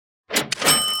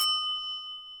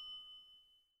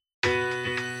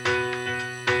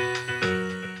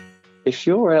If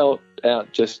you're out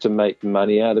just to make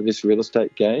money out of this real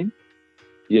estate game,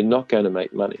 you're not going to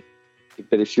make money.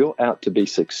 But if you're out to be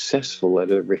successful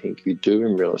at everything you do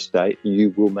in real estate,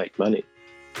 you will make money.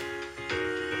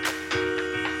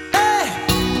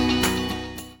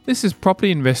 This is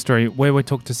Property Investory, where we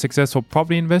talk to successful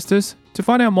property investors to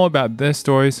find out more about their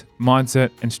stories, mindset,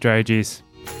 and strategies.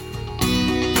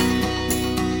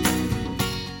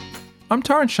 I'm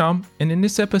Tyron Shum, and in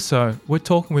this episode, we're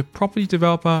talking with property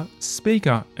developer,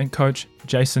 speaker, and coach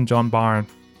Jason John Byron.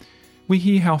 We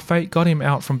hear how fate got him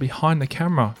out from behind the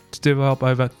camera to develop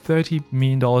over $30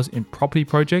 million in property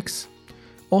projects.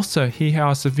 Also, hear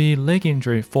how a severe leg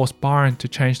injury forced Byron to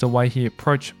change the way he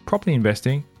approached property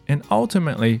investing and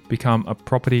ultimately become a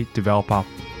property developer.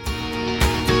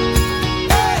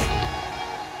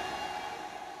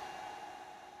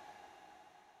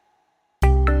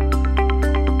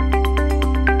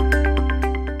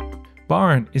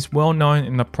 Byron is well known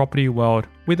in the property world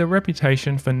with a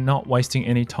reputation for not wasting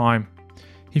any time.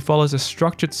 He follows a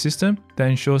structured system that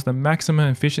ensures the maximum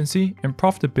efficiency and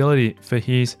profitability for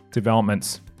his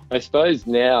developments. I suppose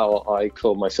now I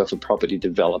call myself a property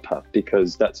developer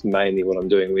because that's mainly what I'm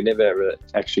doing. We never ever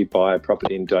actually buy a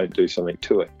property and don't do something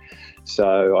to it.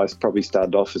 So I probably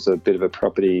started off as a bit of a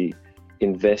property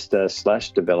investor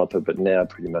 / developer, but now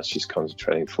pretty much just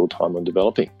concentrating full time on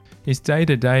developing. His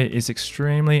day-to-day is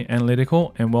extremely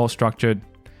analytical and well-structured.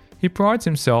 He prides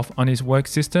himself on his work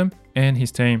system and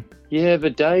his team. Yeah,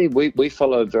 the day we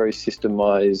follow a very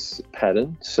systemized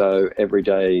pattern. So every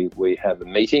day we have a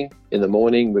meeting in the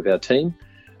morning with our team.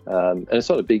 And it's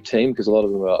not a big team because a lot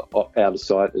of them are out of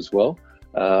sight as well.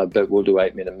 But we'll do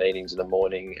 8-minute meetings in the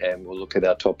morning and we'll look at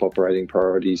our top operating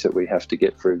priorities that we have to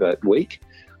get through that week.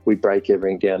 We break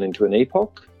everything down into an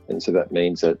epoch. And so that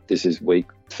means that this is week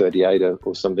 38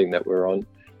 or something that we're on.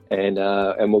 And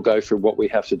we'll go through what we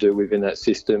have to do within that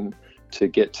system to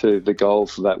get to the goal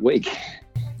for that week.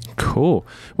 Cool.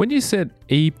 When you said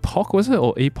epoch, was it,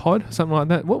 or epod, something like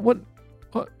that? What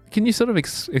can you sort of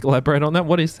elaborate on that?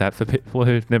 What is that for people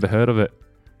who've never heard of it?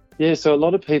 Yeah, so a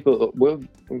lot of people, we're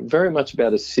very much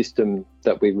about a system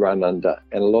that we run under,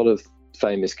 and a lot of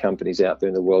famous companies out there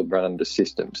in the world run under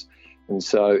systems. And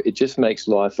so it just makes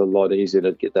life a lot easier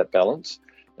to get that balance.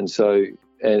 And so,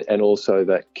 and also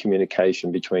that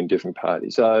communication between different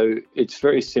parties. So it's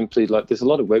very simply like there's a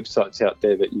lot of websites out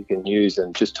there that you can use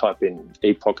and just type in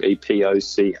epoch,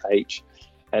 EPOCH,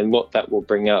 and what that will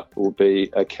bring up will be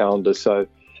a calendar. So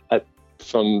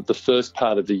from the first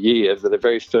part of the year, the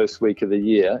very first week of the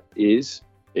year is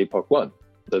epoch 1.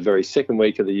 The very second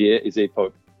week of the year is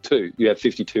epoch 2. You have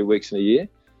 52 weeks in a year.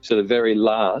 So the very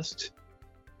last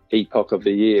epoch of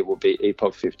the year will be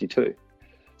epoch 52.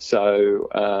 So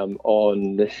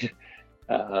on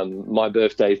my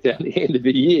birthday is down the end of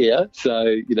the year,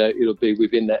 so it'll be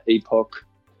within that epoch,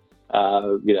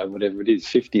 whatever it is,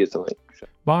 50 or something.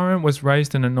 Byron was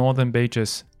raised in the northern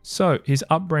beaches, so his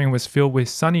upbringing was filled with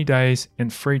sunny days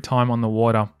and free time on the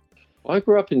water. I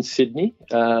grew up in Sydney,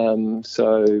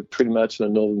 so pretty much in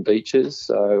the northern beaches.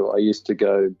 So I used to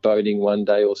go boating one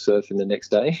day or surfing the next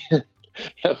day.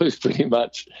 That was pretty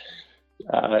much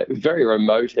a very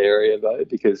remote area, though,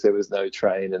 because there was no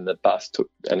train and the bus took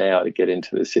an hour to get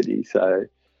into the city. So,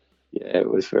 yeah, it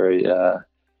was very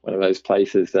one of those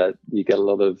places that you get a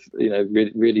lot of,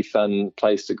 really fun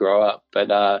place to grow up,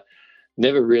 but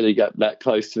never really got that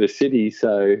close to the city.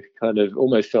 So kind of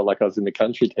almost felt like I was in the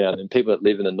country town, and people that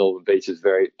live in the northern beaches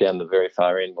down the very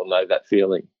far end will know that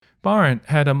feeling. Byron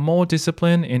had a more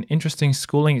disciplined and interesting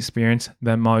schooling experience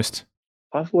than most.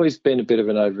 I've always been a bit of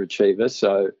an overachiever,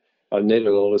 so I've needed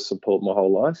a lot of support my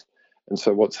whole life. And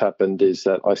so what's happened is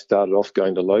that I started off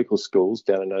going to local schools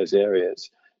down in those areas,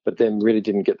 but then really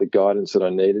didn't get the guidance that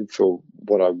I needed for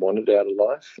what I wanted out of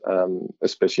life,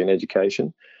 especially in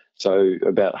education. So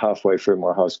about halfway through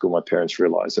my high school, my parents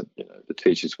realised that the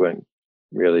teachers weren't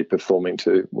really performing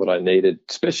to what I needed,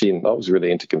 especially I was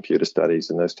really into computer studies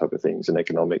and those type of things and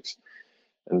economics.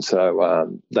 And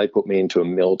so they put me into a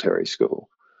military school.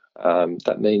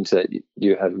 That means that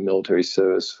you have military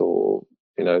service for,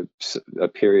 a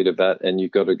period of that, and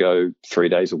you've got to go 3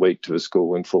 days a week to a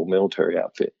school in full military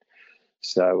outfit.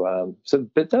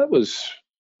 But that was,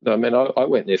 I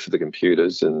went there for the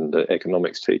computers and the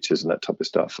economics teachers and that type of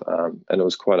stuff. And it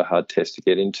was quite a hard test to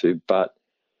get into. But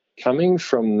coming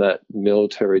from that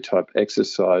military type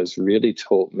exercise really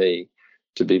taught me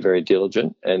to be very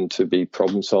diligent and to be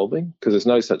problem solving, because there's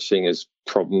no such thing as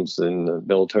problems in the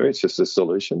military. It's just a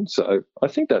solution. So I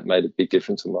think that made a big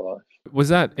difference in my life. Was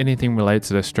that anything related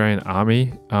to the Australian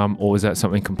Army, or was that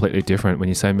something completely different when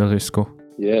you say military school?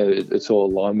 Yeah, it's all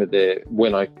aligned with there.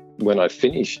 When I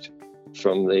finished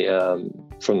from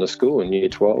the school in year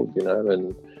 12,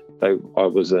 and I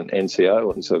was an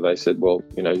NCO, and so they said, well,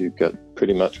 you've got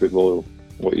pretty much with all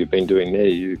what you've been doing there,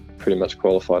 you pretty much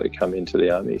qualify to come into the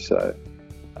army. So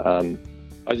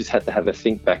I just had to have a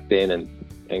think back then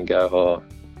and go, oh,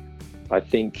 I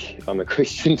think I'm a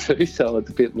Christian too, so it's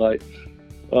a bit like,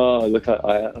 oh, look,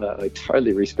 I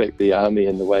totally respect the army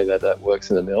and the way that works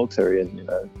in the military, and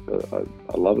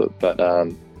I love it, but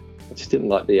I just didn't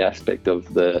like the aspect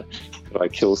of the could I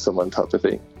kill someone type of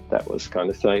thing. That was kind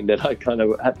of something that I kind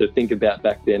of had to think about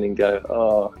back then and go,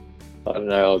 oh, I don't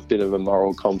know, I was a bit of a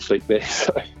moral conflict there.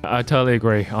 So. I totally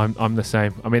agree. I'm the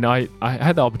same. I mean, I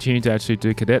had the opportunity to actually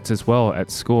do cadets as well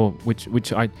at school,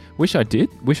 which I wish I did,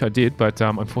 but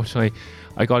unfortunately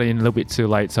I got in a little bit too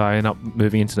late, so I ended up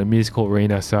moving into the musical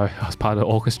arena. So I was part of the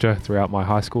orchestra throughout my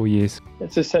high school years.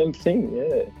 It's the same thing,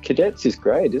 yeah. Cadets is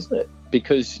great, isn't it?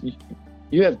 Because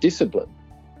you have discipline.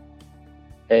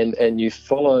 And you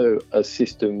follow a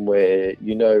system where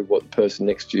you know what the person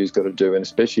next to you's got to do, and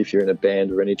especially if you're in a band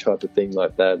or any type of thing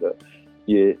like that,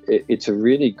 it's a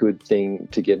really good thing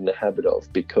to get in the habit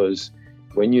of, because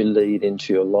when you lead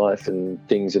into your life and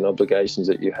things and obligations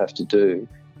that you have to do,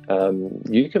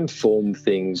 you can form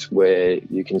things where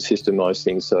you can systemize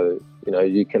things so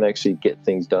you can actually get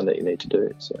things done that you need to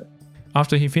do. So.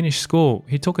 After he finished school,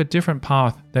 he took a different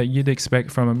path that you'd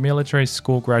expect from a military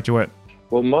school graduate.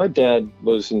 Well, my dad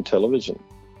was in television,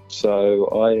 so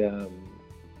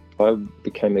I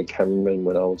became a cameraman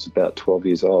when I was about 12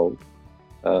 years old,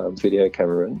 video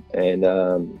cameraman,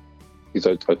 and because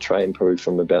I trained probably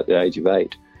from about the age of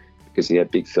 8, because he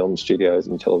had big film studios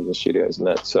and television studios and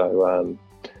that. So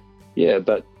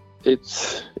but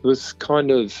it was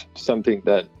kind of something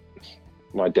that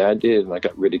my dad did, and I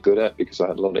got really good at because I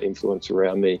had a lot of influence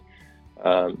around me,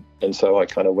 and so I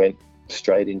kind of went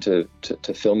straight into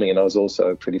filming, and I was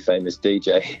also a pretty famous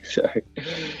DJ, so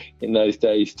in those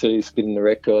days too, spinning the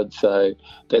record. So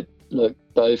that, look,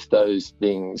 both those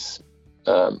things,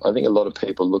 I think a lot of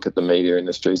people look at the media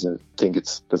industries and think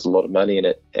there's a lot of money in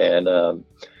it, and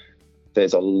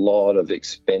there's a lot of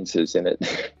expenses in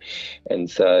it, and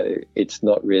so it's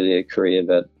not really a career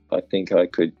that I think I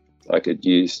could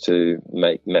use to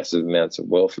make massive amounts of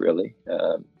wealth, really.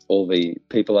 All the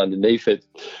people underneath it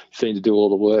seem to do all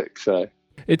the work. So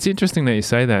it's interesting that you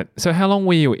say that. So how long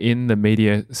were you in the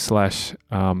media /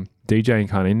 DJing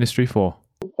kind of industry for?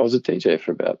 I was a DJ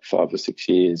for about 5 or 6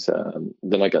 years.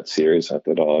 Then I got serious. I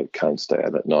thought, I can't stay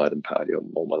out at night and party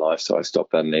all my life. So I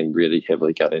stopped that and then really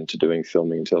heavily got into doing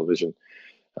filming and television.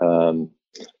 And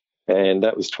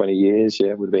that was 20 years.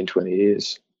 Yeah, it would have been 20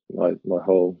 years, my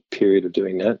whole period of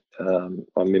doing that.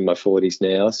 I'm in my 40s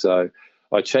now. So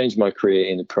I changed my career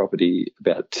into property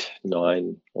about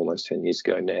 9, almost 10 years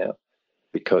ago now,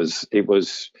 because it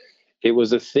was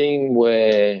a thing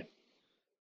where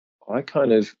I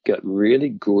kind of got really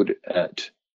good at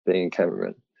being a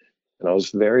cameraman, and I was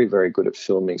very, very good at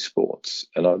filming sports,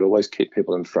 and I'd always keep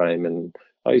people in frame, and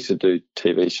I used to do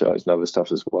TV shows and other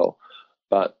stuff as well.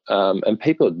 But and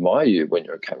people admire you when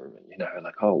you're a cameraman,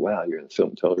 like, oh wow, you're in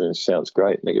film, television, sounds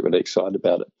great, and they get really excited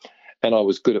about it. And I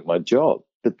was good at my job.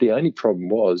 But the only problem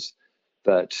was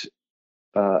that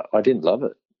I didn't love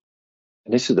it.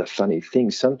 And this is the funny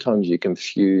thing. Sometimes you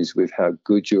confuse with how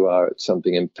good you are at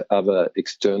something and other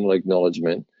external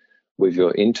acknowledgement with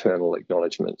your internal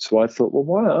acknowledgement. So I thought, well,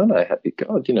 why aren't I happy?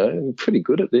 God, I'm pretty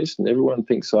good at this, and everyone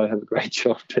thinks I have a great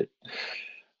job at it.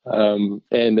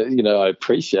 And I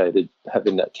appreciated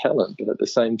having that talent, but at the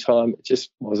same time, it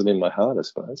just wasn't in my heart, I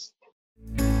suppose.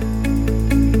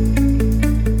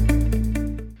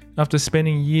 After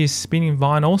spending years spinning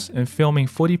vinyls and filming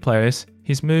footy players,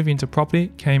 his move into property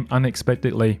came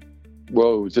unexpectedly.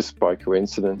 Well, just by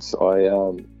coincidence, I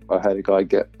had a guy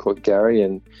called Gary,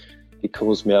 and he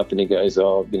calls me up and he goes,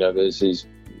 oh, there's these,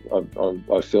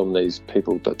 I film these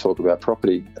people that talk about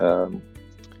property,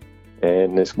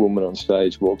 and this woman on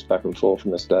stage walks back and forth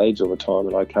from the stage all the time,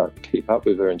 and I can't keep up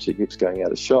with her, and she keeps going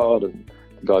out of shot, and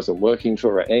the guys I'm working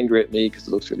for are angry at me because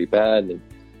it looks really bad, and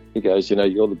he goes,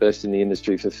 you're the best in the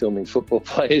industry for filming football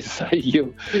players, so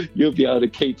you'll be able to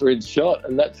keep her in shot.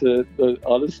 And that's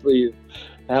honestly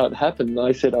how it happened. And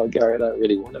I said, oh, Gary, I don't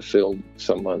really want to film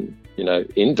someone,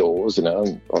 indoors,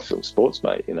 I film sports,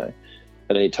 mate, And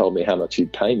then he told me how much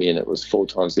he'd pay me, and it was 4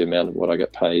 times the amount of what I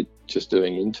got paid just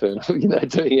doing internal,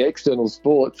 doing external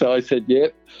sport. So I said,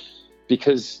 yep,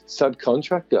 because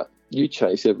subcontractor, you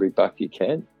chase every buck you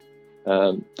can.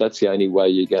 That's the only way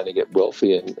you're going to get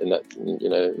wealthy, and that,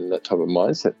 in that type of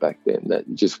mindset back then, that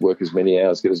you just work as many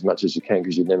hours, get as much as you can,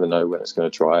 because you never know when it's going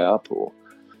to dry up, or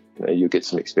you'll get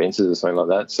some expenses or something like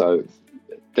that. So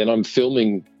then I'm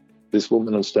filming this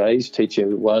woman on stage teaching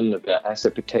everyone about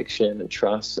asset protection and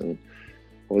trust and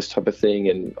all this type of thing,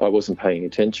 and I wasn't paying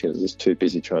attention. I was just too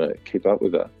busy trying to keep up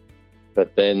with her.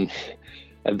 But then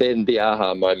the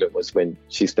aha moment was when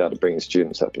she started bringing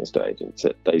students up on stage, and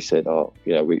they said, "Oh,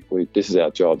 we this is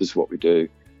our job. This is what we do."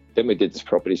 Then we did this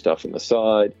property stuff on the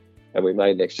side, and we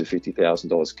made an extra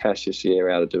 $50,000 cash this year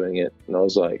out of doing it. And I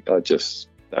was like,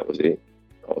 that was it.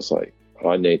 I was like,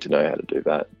 I need to know how to do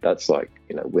that. That's like,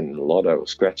 winning the lotto or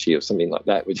scratchy or something like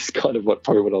that, which is kind of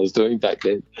probably what I was doing back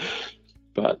then.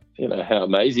 But, how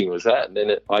amazing was that? And then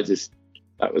that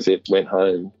was it. Went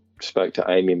home, spoke to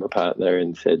Amy, my partner,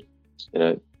 and said,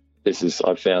 I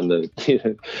found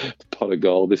the pot of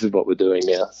gold. This is what we're doing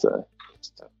now. So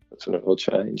that's when it all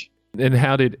changed. And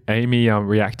how did Amy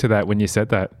react to that when you said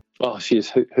that? Oh, she's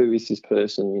who is this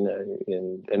person?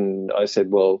 And I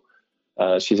said, well,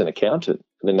 she's an accountant.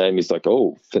 And then Amy's like,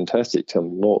 oh, fantastic. Tell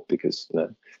me more, because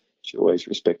she always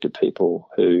respected people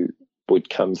who would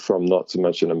come from not so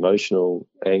much an emotional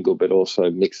angle, but also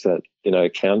mix that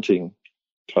accounting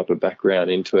type of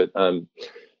background into it.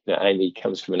 Amy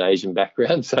comes from an Asian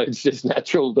background, so it's just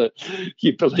natural that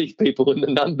you believe people in the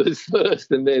numbers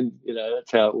first, and then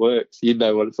that's how it works. You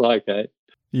know what it's like, eh?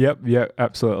 Yep,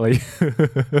 absolutely.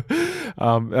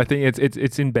 I think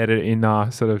it's embedded in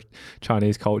our sort of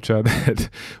Chinese culture that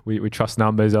we trust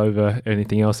numbers over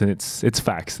anything else, and it's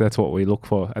facts. That's what we look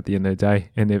for at the end of the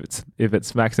day. And if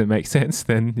it's facts and it makes sense,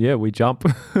 then yeah, we jump,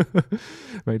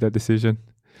 make that decision.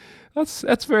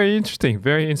 That's very interesting,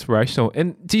 very inspirational.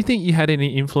 And do you think you had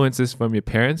any influences from your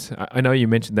parents? I know you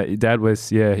mentioned that your dad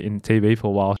was in TV for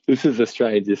a while. This is the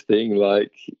strangest thing.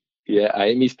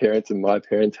 Amy's parents and my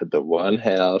parents had the one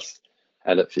house,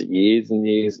 had it for years and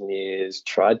years and years,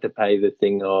 tried to pay the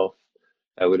thing off.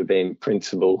 It would have been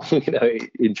principal,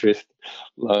 interest,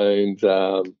 loans.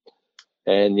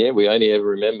 And we only ever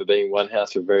remember being one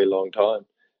house for a very long time.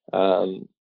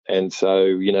 And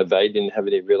so, they didn't have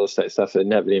any real estate stuff. They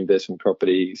didn't have any investment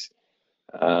properties.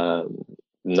 One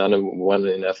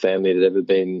in our family had ever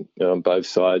been on both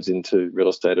sides into real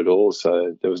estate at all.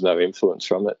 So there was no influence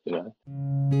from it,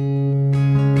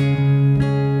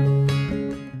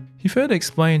 He further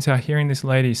explains how hearing this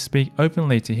lady speak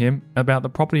openly to him about the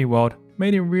property world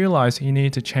made him realise he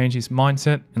needed to change his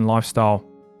mindset and lifestyle.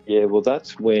 Yeah, well,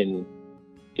 that's when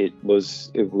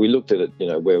we looked at it,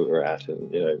 where we were at,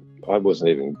 and, I wasn't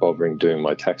even bothering doing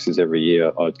my taxes every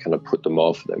year. I'd kind of put them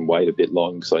off and wait a bit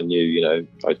long, because I knew,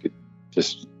 I could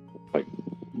just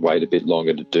wait a bit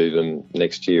longer to do them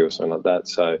next year or something like that.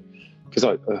 So, because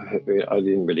I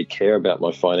didn't really care about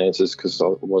my finances, because I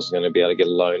wasn't going to be able to get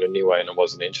a loan anyway, and I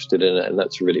wasn't interested in it. And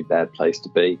that's a really bad place to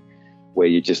be, where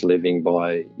you're just living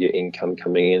by your income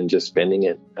coming in and just spending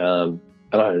it. And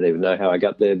I don't even know how I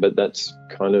got there, but that's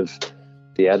kind of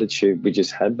the attitude we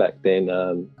just had back then.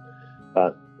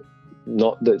 But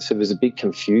not that, so there's a big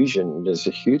confusion. There's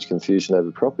a huge confusion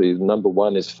over property. Number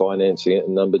one is financing it,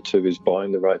 and number two is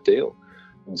buying the right deal.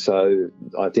 And so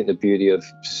I think the beauty of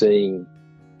seeing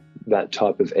that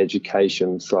type of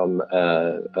education from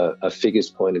a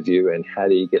figures point of view, and how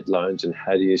do you get loans, and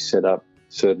how do you set up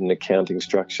certain accounting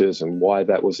structures, and why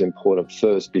that was important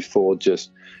first before just,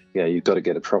 you've got to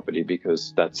get a property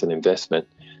because that's an investment.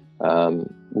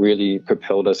 Really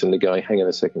propelled us into going, hang on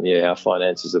a second, our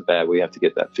finances are bad, we have to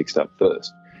get that fixed up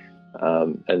first.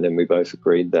 And then we both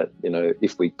agreed that,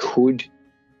 if we could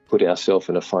put ourselves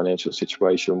in a financial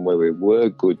situation where we were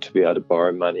good to be able to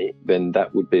borrow money, then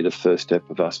that would be the first step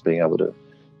of us being able to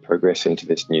progress into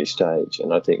this new stage.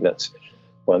 And I think that's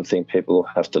one thing people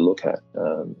have to look at.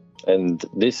 And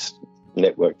this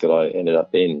network that I ended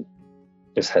up in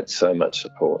just had so much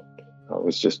support. I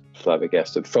was just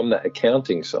flabbergasted from that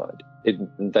accounting side.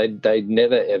 They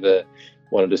never ever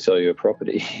wanted to sell you a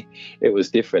property. It was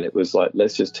different. It was like,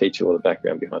 let's just teach you all the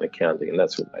background behind accounting, and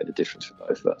that's what made a difference for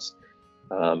both of us.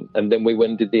 And then we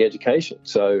went and did the education.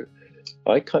 So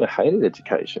I kind of hated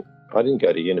education. I didn't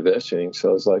go to university, so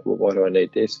I was like, well, why do I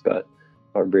need this? But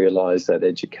I realised that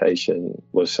education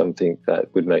was something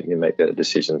that would make me make better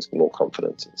decisions, more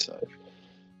confidence. And so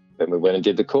then we went and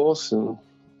did the course, and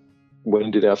went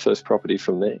and did our first property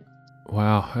from there.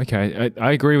 Wow. Okay.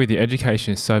 I agree with you.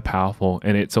 Education is so powerful,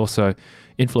 and it's also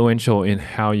influential in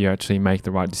how you actually make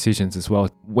the right decisions as well.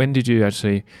 When did you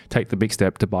actually take the big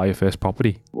step to buy your first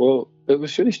property? Well, it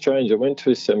was really strange. I went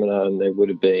to a seminar, and there would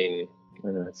have been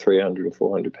 300 or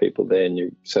 400 people there, and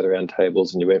you sat around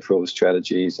tables and you went through all the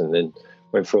strategies, and then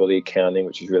went through all the accounting,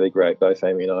 which was really great. Both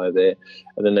Amy and I are there.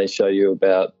 And then they show you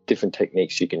about different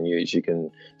techniques you can use. You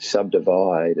can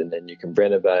subdivide, and then you can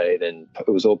renovate. And it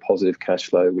was all positive cash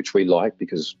flow, which we liked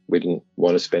because we didn't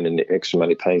want to spend any extra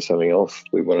money paying something off.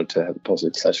 We wanted to have a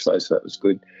positive cash flow, so that was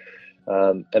good.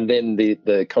 And then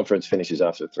the conference finishes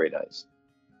after 3 days.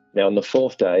 Now, on the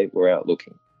 4th day, we're out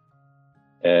looking.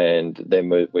 And then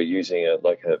we're using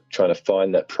trying to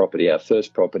find that property, our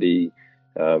first property.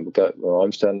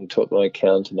 I'm starting to talk to my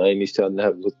accountant. Amy's starting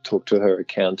to talk to her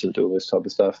accountant, do all this type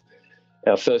of stuff.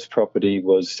 Our first property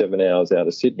was 7 hours out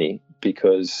of Sydney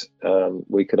because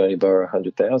we could only borrow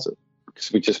 100,000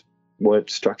 because we just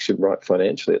weren't structured right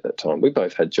financially at that time. We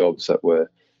both had jobs that were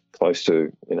close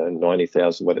to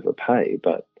 90,000 whatever pay,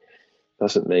 but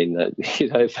doesn't mean that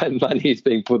that money is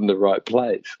being put in the right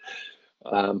place.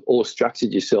 Or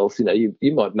structured yourself. You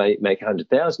might make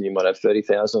 100,000, you might have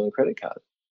 30,000 on a credit card.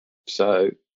 So,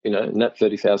 and that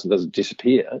 30,000 doesn't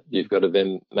disappear. You've got to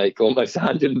then make almost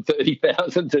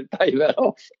 130,000 to pay that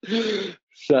off.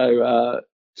 So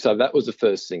that was the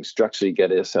first thing, structurally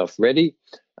get ourselves ready,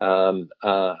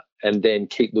 and then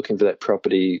keep looking for that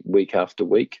property week after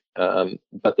week.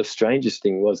 But the strangest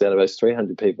thing was, out of those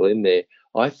 300 people in there,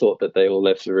 I thought that they all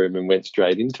left the room and went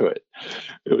straight into it.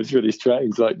 It was really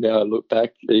strange. Like, now I look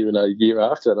back even a year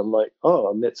after, and I'm like, oh,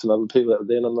 I met some other people out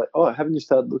there, and I'm like, oh, haven't you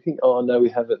started looking? Oh, no, we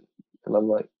haven't. And I'm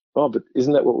like, oh, but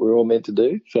isn't that what we're all meant to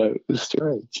do? So it was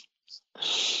strange.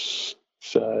 So,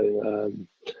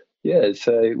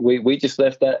 so we just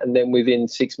left that, and then within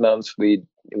 6 months we'd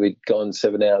gone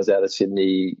 7 hours out of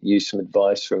Sydney, used some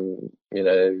advice from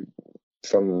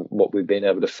what we've been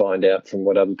able to find out from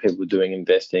what other people were doing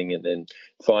investing, and then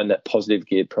find that positive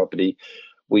geared property.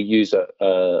 We use a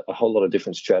whole lot of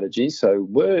different strategies. So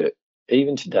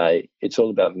even today, it's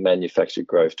all about manufactured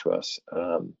growth to us.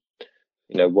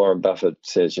 Warren Buffett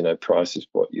says, price is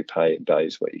what you pay, value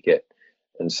is what you get.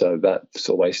 And so that's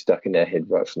always stuck in our head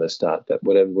right from the start, that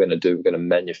whatever we're going to do, we're going to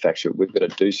manufacture it. We've got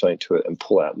to do something to it and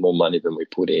pull out more money than we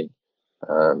put in.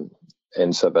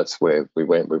 And so that's where we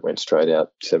went. We went straight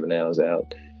out, 7 hours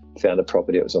out, found a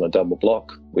property that was on a double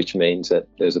block, which means that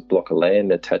there's a block of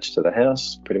land attached to the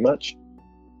house pretty much.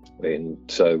 And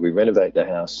so we renovate the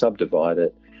house, subdivide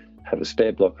it, have a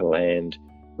spare block of land,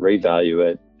 revalue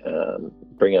it,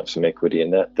 bring up some equity,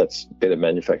 and that's better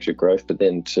manufactured growth. But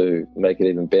then to make it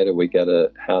even better, we got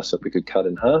a house that we could cut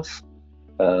in half,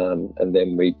 and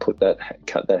then we cut that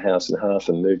house in half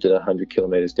and moved it 100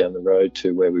 kilometres down the road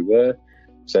to where we were.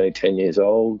 It's only 10 years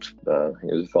old. I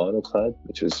think it was vinyl clad,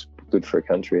 which was good for a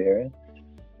country area,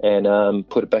 and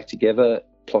put it back together,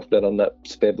 plopped that on that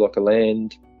spare block of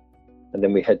land, and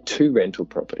then we had 2 rental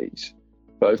properties,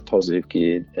 both positive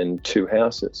geared, and 2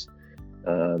 houses.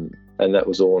 And that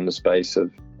was all in the space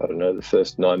of, the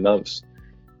first 9 months.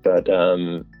 But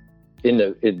something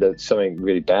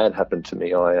really bad happened to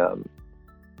me. I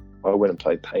went and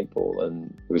played paintball,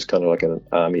 and it was kind of like an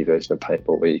army version of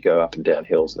paintball where you go up and down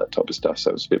hills and that type of stuff.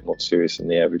 So it was a bit more serious than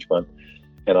the average one.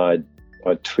 And I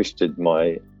twisted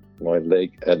my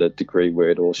leg at a degree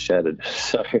where it all shattered.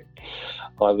 So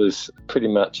I was pretty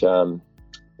much no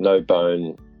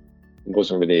bone. It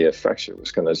wasn't really a fracture. It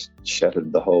was kind of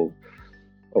shattered the whole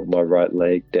of my right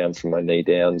leg down from my knee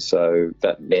down. So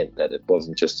that meant that it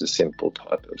wasn't just a simple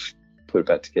type of put it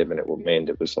back together and it will mend.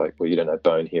 It was like, well, you don't have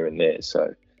bone here and there.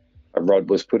 So a rod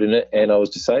was put in it, and I was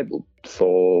disabled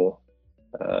for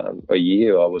a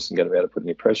year. I wasn't going to be able to put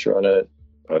any pressure on it.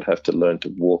 I'd have to learn to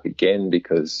walk again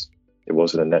because it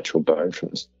wasn't a natural bone from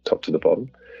the top to the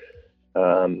bottom.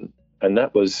 And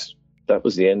that was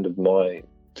the end of my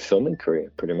filming career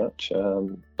pretty much.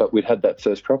 But we'd had that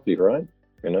first property, right?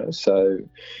 So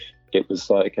it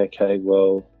was like, okay,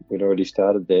 well, we'd already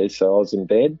started there. So I was in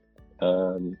bed,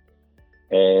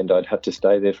 and I'd have to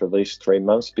stay there for at least 3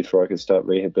 months before I could start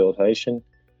rehabilitation.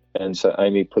 And so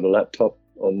Amy put a laptop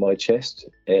on my chest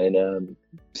and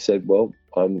said, well,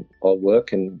 I'll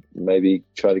work and maybe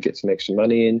try to get some extra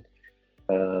money in,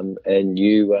 and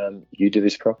you do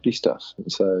this property stuff.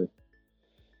 And so,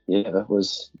 yeah,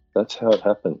 that's how it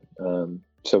happened.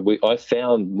 So I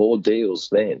found more deals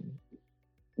then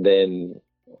than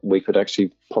we could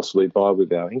actually possibly buy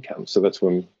with our income. So that's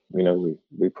when,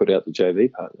 we put out the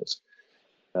JV partners.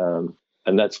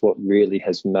 And that's what really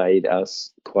has made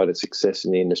us quite a success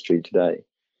in the industry today.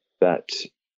 That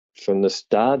from the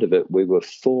start of it, we were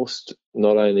forced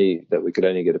not only that we could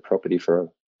only get a property for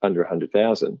under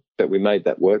 100,000, but we made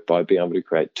that work by being able to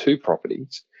create 2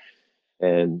 properties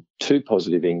and 2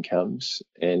 positive incomes,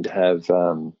 and have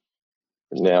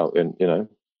now,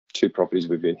 2 properties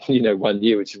within 1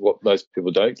 year, which is what most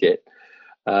people don't get.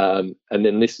 And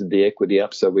then listed the equity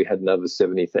up, so we had another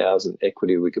 70,000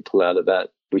 equity we could pull out of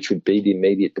that, which would be the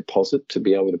immediate deposit to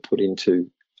be able to put into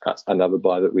another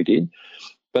buy that we did.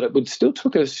 But it would still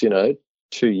took us,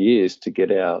 2 years to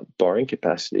get our borrowing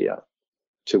capacity up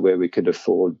to where we could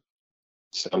afford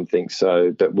something.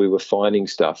 So that we were finding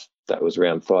stuff that was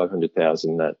around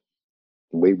 500,000 that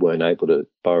we weren't able to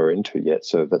borrow into yet.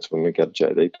 So that's when we got a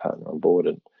JV partner on board.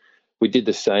 And we did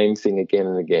the same thing again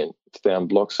and again. Found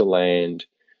blocks of land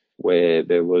where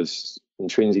there was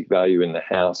intrinsic value in the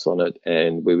house on it,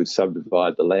 and we would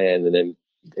subdivide the land and then,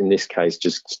 in this case,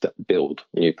 just build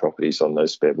new properties on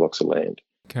those spare blocks of land.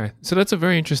 Okay, so that's a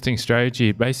very interesting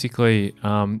strategy. Basically,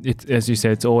 it's, as you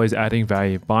said, it's always adding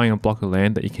value, buying a block of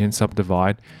land that you can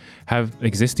subdivide, have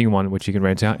existing one which you can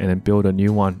rent out, and then build a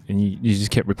new one. And you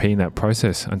just kept repeating that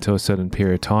process until a certain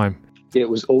period of time. Yeah, it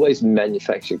was always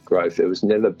manufactured growth. It was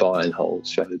never buy and hold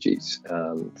strategies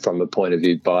from a point of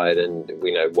view, buy it and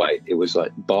wait. It was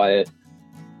like buy it,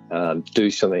 do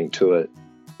something to it,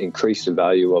 increase the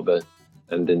value of it,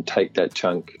 and then take that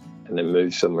chunk and then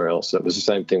move somewhere else. It was the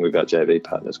same thing with our JV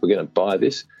partners. We're going to buy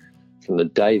this from the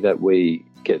day that we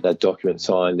get that document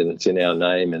signed and it's in our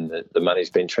name and the money's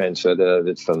been transferred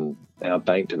over from our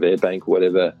bank to their bank,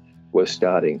 whatever. We're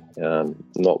starting,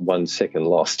 not 1 second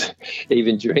lost,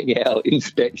 even during our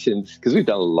inspections, because we've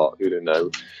done a lot. We don't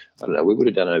know, we would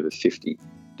have done over 50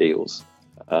 deals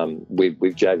with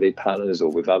JV partners or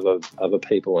with other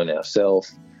people and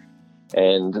ourselves.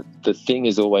 And the thing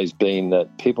has always been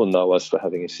that people know us for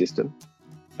having a system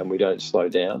and we don't slow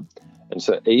down. And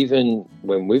so even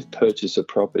when we've purchased a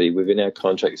property, within our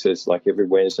contract, it says like every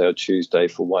Wednesday or Tuesday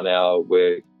for 1 hour,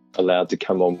 we're allowed to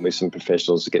come on with some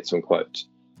professionals to get some quotes.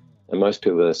 And most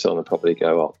people that are selling a property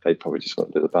go, oh, they probably just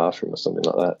want to do the bathroom or something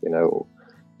like that, or,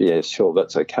 yeah, sure,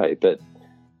 that's okay. But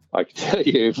I can tell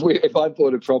you, if I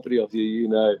bought a property off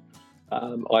you,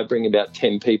 I bring about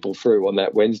 10 people through on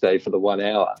that Wednesday for the 1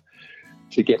 hour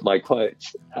to get my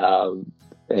quotes.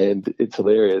 And it's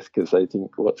hilarious because they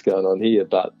think, what's going on here?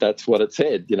 But that's what it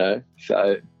said,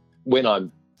 So when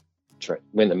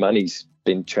the money's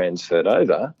been transferred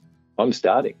over, I'm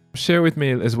starting. Share with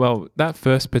me as well, that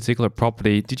first particular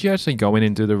property, did you actually go in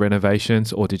and do the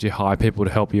renovations or did you hire people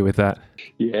to help you with that?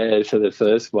 Yeah, so the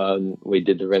first one, we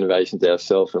did the renovations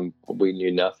ourselves and we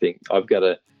knew nothing.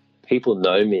 People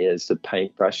know me as the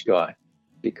paintbrush guy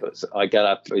because I got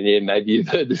up, and yeah, maybe you've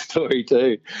heard the story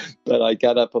too, but I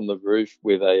got up on the roof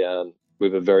with a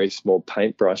very small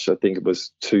paintbrush. I think it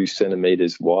was 2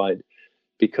 centimeters wide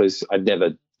because I'd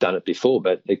never done it before,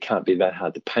 but it can't be that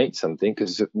hard to paint something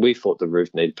because we thought the roof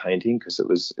needed painting because it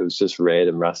was just red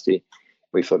and rusty.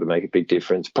 We thought it'd make a big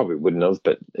difference. Probably wouldn't have,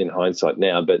 but in hindsight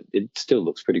now, but it still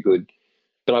looks pretty good.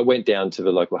 But I went down to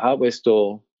the local hardware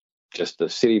store, just a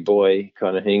city boy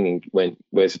kind of thing, and went,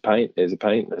 where's the paint? There's a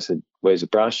paint. I said, where's a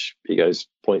brush? He goes,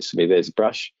 points to me, there's a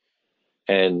brush.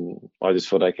 And I just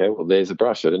thought, okay, well, there's a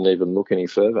brush. I didn't even look any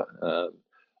further.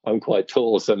 I'm quite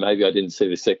tall, so maybe I didn't see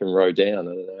the second row down.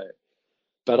 I don't know.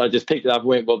 But I just picked it up and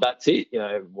went, well, that's it.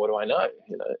 What do I know?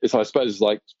 It's, I suppose, it's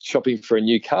like shopping for a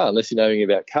new car. Unless you know anything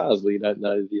about cars, well, you don't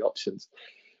know the options.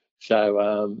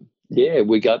 So,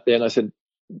 we got there and I said,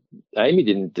 Amy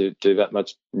didn't do that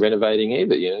much renovating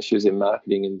either. She was in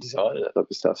marketing and design and that type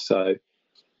of stuff. So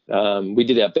we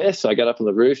did our best. So I got up on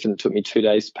the roof and it took me 2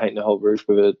 days to paint the whole roof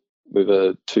with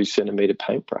a 2 centimeter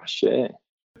paintbrush. Yeah.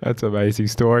 That's an amazing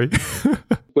story.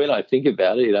 When I think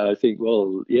about it, I think,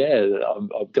 well, yeah, I'm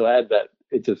glad that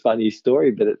it's a funny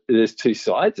story, but there's two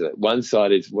sides of it. One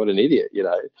side is what an idiot,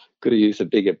 could have used a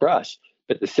bigger brush.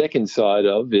 But the second side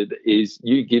of it is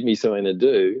you give me something to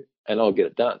do and I'll get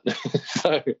it done.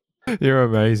 So You're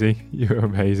amazing. You're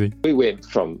amazing. We went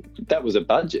from, that was a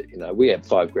budget, we had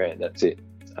 $5,000, that's it.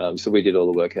 So we did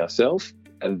all the work ourselves.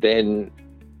 And then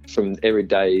from every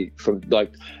day,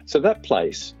 so that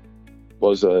place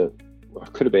was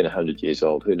could have been 100 years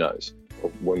old, who knows,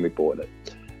 when we bought it.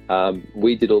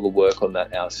 We did all the work on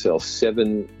that ourselves.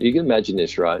 You can imagine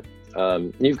this, right?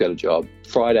 You've got a job.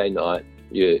 Friday night,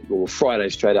 Friday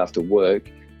straight after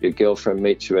work, your girlfriend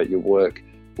meets you at your work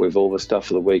with all the stuff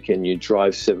for the weekend. You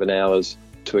drive 7 hours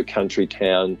to a country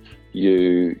town.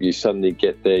 You suddenly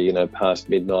get there, past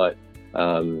midnight.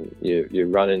 You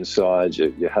run inside.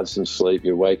 You have some sleep.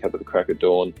 You wake up at the crack of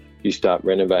dawn. You start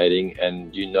renovating,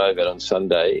 and you know that on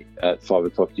Sunday at 5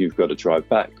 o'clock you've got to drive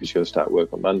back because you've got to start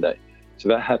work on Monday. So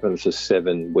that happened for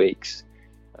 7 weeks,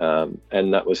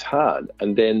 and that was hard.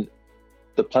 And then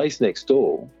the place next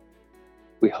door,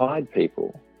 we hired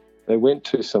people. They went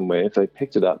to somewhere, they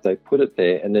picked it up, they put it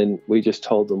there, and then we just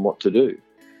told them what to do.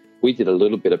 We did a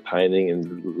little bit of painting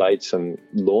and laid some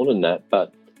lawn and that,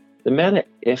 but the amount of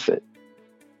effort,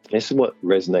 this is what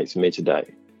resonates with me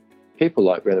today. People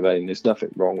like renovating, there's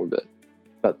nothing wrong with it.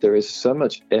 But there is so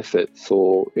much effort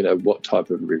for, what type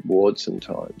of reward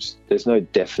sometimes. There's no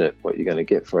definite what you're going to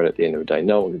get for it at the end of the day.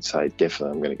 No one can say,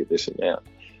 definitely, I'm going to get this amount.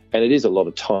 And it is a lot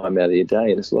of time out of your day,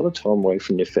 and it's a lot of time away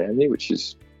from your family, which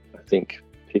is, I think,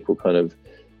 people kind of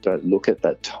don't look at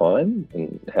that time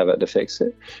and how that affects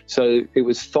it. So it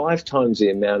was 5 times the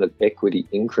amount of equity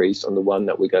increase on the one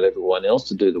that we got everyone else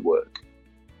to do the work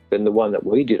than the one that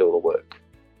we did all the work.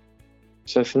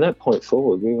 So from that point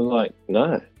forward, we were like,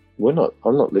 no, I'm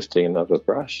not lifting another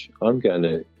brush. I'm going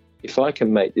to, if I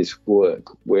can make this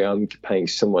work where I'm paying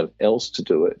someone else to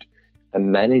do it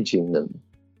and managing them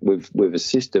with a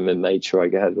system and made sure I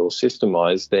had it all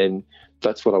systemized, then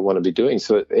that's what I want to be doing.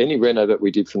 So any reno that we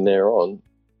did from there on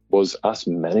was us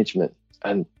management.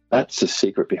 And that's the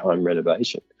secret behind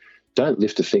renovation. Don't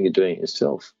lift a finger doing it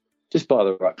yourself. Just buy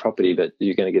the right property, but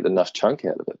you're going to get enough chunk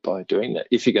out of it by doing that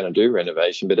if you're going to do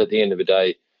renovation. But at the end of the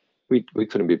day, we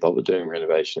couldn't be bothered doing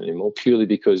renovation anymore, purely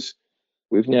because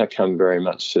we've now come very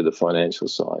much to the financial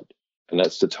side, and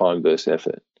that's the time versus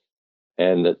effort.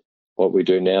 And that what we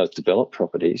do now is develop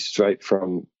properties straight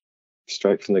from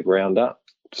the ground up,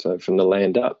 so from the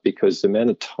land up, because the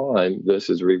amount of time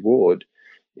versus reward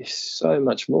is so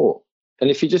much more. And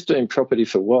if you're just doing property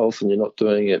for wealth and you're not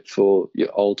doing it for your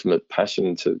ultimate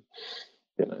passion to,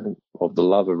 of the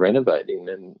love of renovating,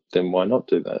 then why not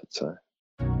do that? So.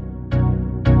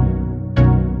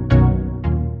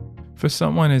 For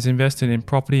someone as invested in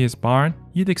property as Byron,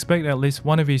 you'd expect at least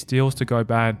one of his deals to go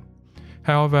bad.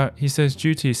 However, he says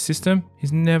due to his system,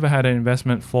 he's never had an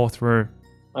investment fall through.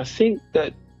 I think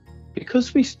that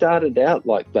because we started out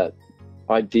like that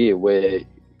idea where,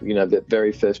 that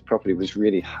very first property was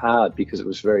really hard because it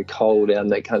was very cold out in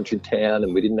that country town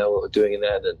and we didn't know what we were doing in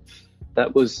that. And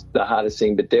that was the hardest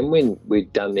thing. But then when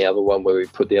we'd done the other one where we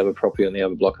put the other property on the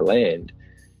other block of land,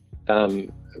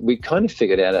 we kind of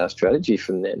figured out our strategy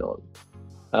from then on.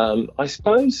 I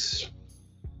suppose,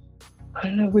 I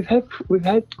don't know, we've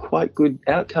had quite good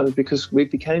outcomes because we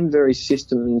became very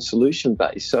system and solution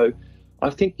based. So I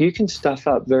think you can stuff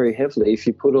up very heavily if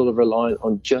you put all the reliance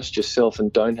on just yourself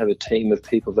and don't have a team of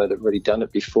people that have already done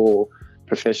it before,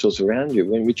 professionals around you.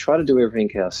 When we try to do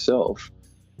everything ourselves,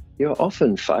 you'll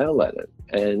often fail at it,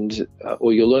 and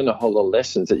or you'll learn a whole lot of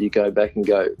lessons that you go back and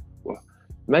go, well,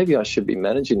 maybe I should be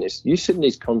managing this. You sit in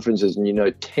these conferences and you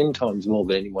know 10 times more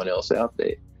than anyone else out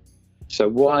there. So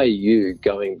why are you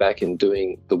going back and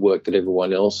doing the work that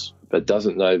everyone else that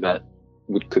doesn't know that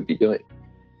could be doing?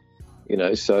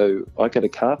 So I got a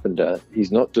carpenter.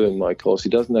 He's not doing my course. He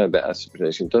doesn't know about asset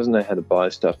protection, doesn't know how to buy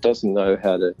stuff, doesn't know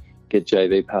how to get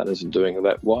JV partners and doing all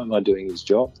that. Why am I doing his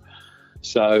job?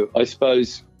 So I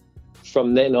suppose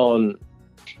from then on,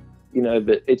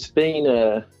 but it's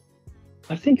been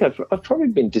I think I've probably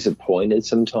been disappointed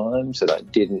sometimes that I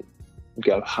didn't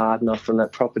go hard enough on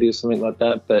that property or something like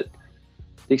that. But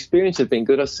the experience has been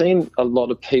good. I've seen a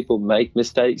lot of people make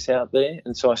mistakes out there,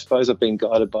 and so I suppose I've been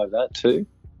guided by that too.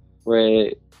 Where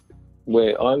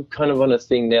I'm kind of on a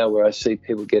thing now where I see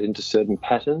people get into certain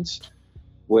patterns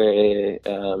where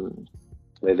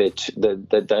they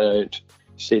don't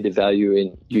see the value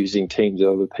in using teams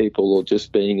of other people or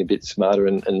just being a bit smarter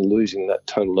and losing that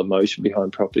total emotion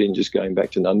behind property and just going back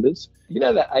to numbers. You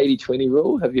know that 80-20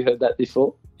 rule? Have you heard that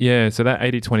before? Yeah, so that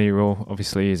 80-20 rule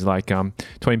obviously is like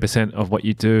 20% of what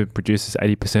you do produces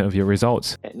 80% of your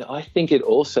results. And I think it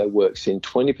also works in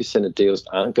 20% of deals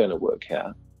aren't going to work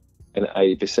out and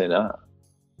 80% are.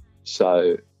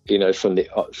 So, from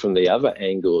the other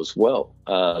angle as well,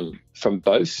 from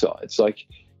both sides, like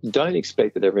don't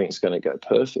expect that everything's going to go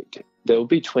perfect. There'll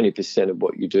be 20% of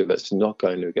what you do that's not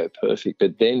going to go perfect,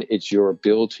 but then it's your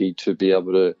ability to be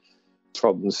able to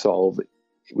problem solve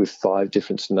with 5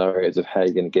 different scenarios of how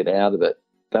you're going to get out of it.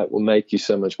 That will make you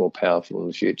so much more powerful in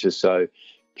the future. So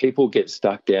people get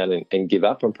stuck down and give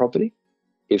up on property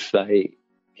if they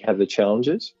have the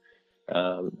challenges.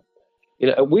 I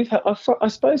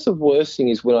suppose the worst thing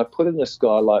is when I put in a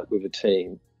skylight with a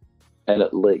team and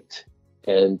it leaked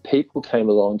and people came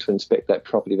along to inspect that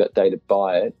property that day to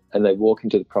buy it and they walk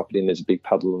into the property and there's a big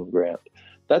puddle on the ground.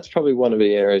 That's probably one of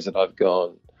the areas that I've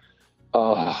gone,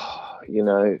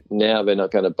 now they're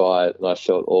not going to buy it, and I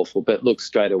felt awful. But look,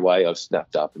 straight away I've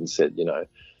snapped up and said,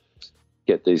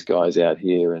 get these guys out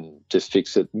here and just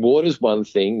fix it. Water's one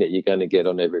thing that you're going to get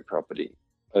on every property.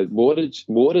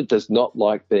 Water does not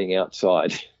like being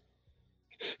outside.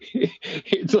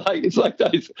 It's like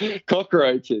those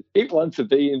cockroaches. It wants to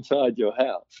be inside your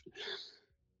house.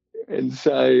 And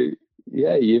so,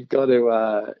 you've got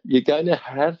to, you're going to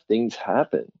have things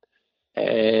happen.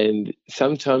 And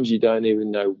sometimes you don't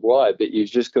even know why, but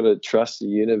you've just got to trust the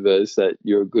universe that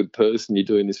you're a good person, you're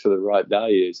doing this for the right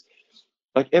values.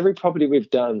 Like every property we've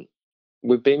done,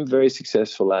 we've been very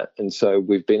successful at. And so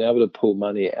we've been able to pull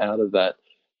money out of that,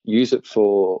 use it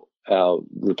for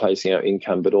replacing our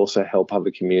income, but also help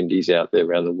other communities out there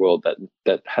around the world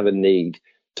that have a need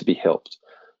to be helped.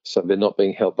 So they're not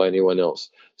being helped by anyone else.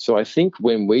 So I think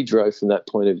when we drove from that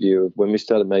point of view, when we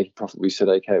started making profit, we said,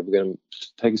 okay, we're going to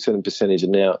take a certain percentage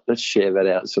and now let's share that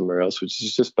out somewhere else, which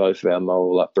is just both of our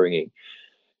moral upbringing.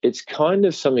 It's kind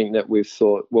of something that we've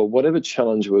thought, well, whatever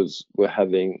challenge we're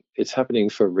having, it's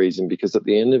happening for a reason, because at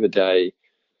the end of the day,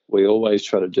 we always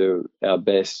try to do our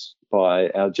best by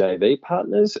our JV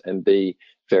partners and be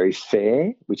very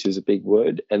fair, which is a big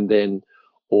word, and then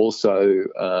also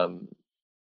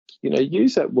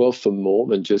use that wealth for more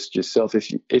than just yourself.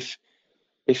 If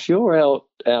you're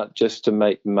out just to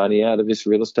make money out of this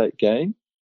real estate game,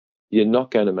 you're not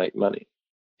going to make money.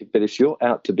 But if you're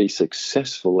out to be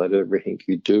successful at everything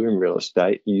you do in real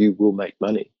estate, you will make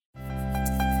money.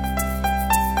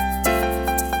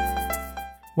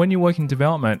 When you work in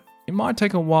development, it might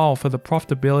take a while for the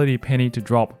profitability penny to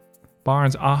drop.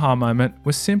 Byron's aha moment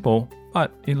was simple,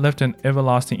 but it left an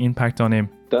everlasting impact on him.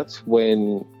 That's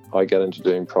when I got into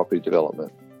doing property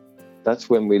development. That's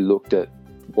when we looked at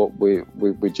what we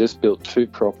just built 2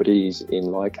 properties in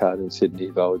Leichhardt in Sydney.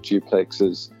 They were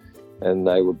duplexes, and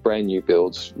they were brand new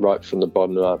builds right from the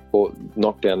bottom up.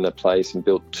 Knocked down the place and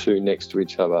built 2 next to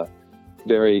each other.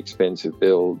 Very expensive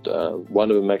build.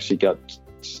 One of them actually got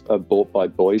bought by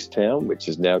Boys Town, which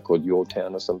is now called Your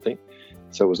Town or something.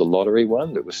 So it was a lottery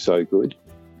one that was so good.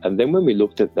 And then when we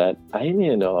looked at that, Amy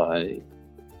and I,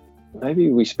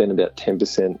 maybe we spent about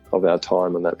 10% of our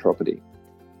time on that property.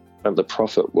 And the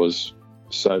profit was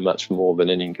so much more than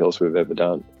anything else we've ever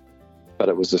done. But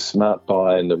it was a smart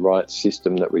buy and the right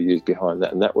system that we used behind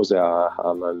that. And that was our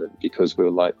aha moment, because we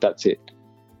were like, that's it.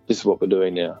 This is what we're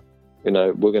doing now.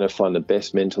 We're going to find the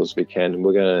best mentors we can, and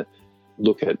we're going to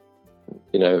look at,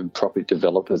 property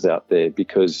developers out there,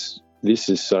 because this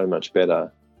is so much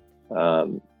better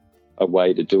a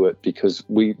way to do it. Because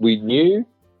we knew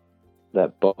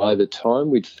that by the time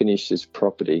we'd finish this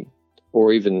property,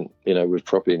 or even, with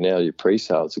property now, your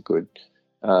pre-sales are good,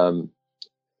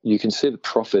 you can see the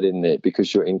profit in there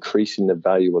because you're increasing the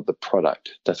value of the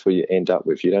product. That's where you end up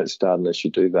with. You don't start unless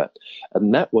you do that.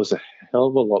 And that was a hell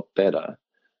of a lot better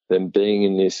than being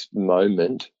in this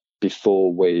moment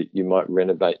before where you might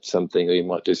renovate something or you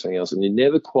might do something else, and you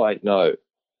never quite know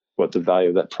what the value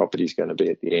of that property is going to be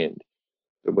at the end.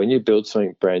 But when you build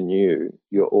something brand new,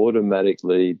 you're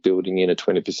automatically building in a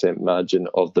 20% margin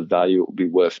of the value it will be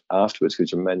worth afterwards,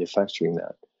 because you're manufacturing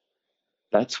that.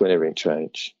 That's when everything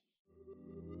changed.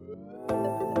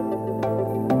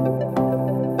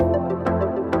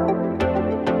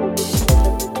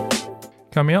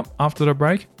 Coming up after the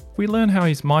break, we learn how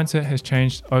his mindset has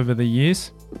changed over the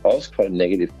years. I was quite a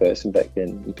negative person back then.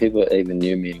 And people that even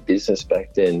knew me in business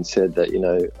back then said that,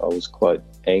 I was quite an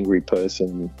angry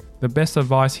person. The best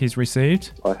advice he's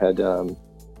received. I had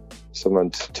someone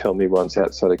tell me once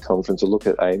outside a conference to look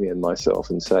at Amy and myself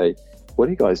and say, what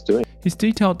are you guys doing? His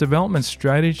detailed development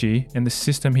strategy and the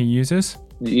system he uses.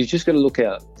 You just got to look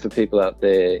out for people out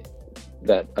there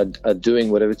that are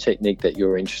doing whatever technique that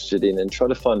you're interested in, and try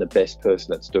to find the best person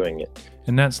that's doing it.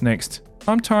 And that's next.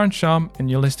 I'm Tyron Shum,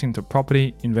 and you're listening to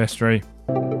Property Investory.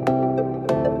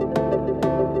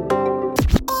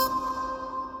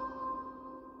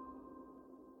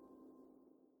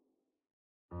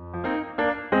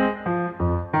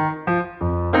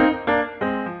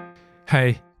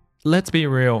 Hey, let's be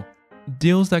real.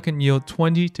 Deals that can yield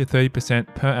 20 to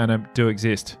 30% per annum do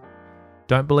exist.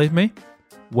 Don't believe me?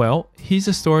 Well, here's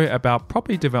a story about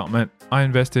property development I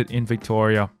invested in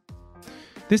Victoria.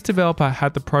 This developer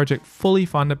had the project fully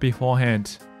funded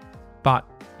beforehand, but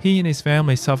he and his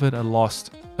family suffered a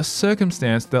loss, a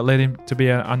circumstance that led him to be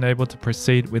unable to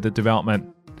proceed with the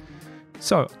development.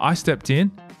 So I stepped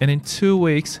in, and in 2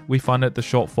 weeks we funded the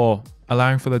shortfall,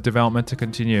 allowing for the development to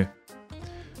continue.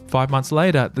 5 months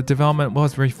later, the development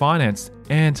was refinanced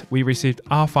and we received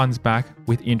our funds back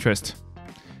with interest.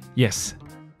 Yes,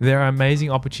 there are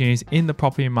amazing opportunities in the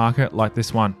property market like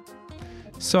this one.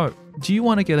 So, do you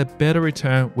want to get a better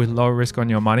return with low risk on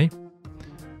your money?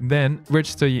 Then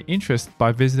register your interest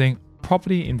by visiting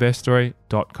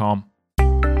propertyinvestory.com.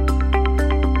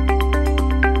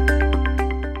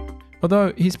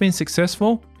 Although he's been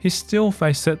successful, he still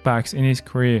faced setbacks in his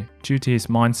career due to his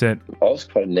mindset. I was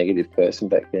quite a negative person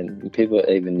back then. And people that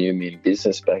even knew me in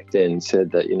business back then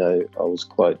said that, I was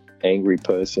quite an angry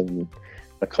person.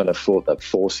 I kind of thought that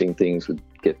forcing things would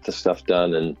get the stuff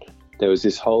done. And there was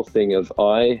this whole thing of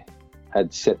I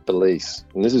had set beliefs.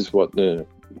 And this is what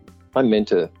I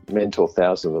mentor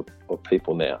thousands of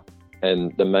people now.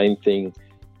 And the main thing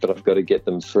that I've got to get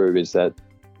them through is that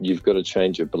you've got to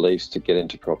change your beliefs to get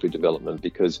into property development,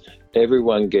 because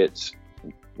everyone gets,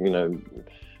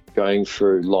 going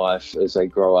through life as they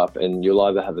grow up, and you'll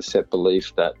either have a set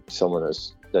belief that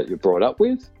that you're brought up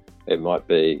with, It might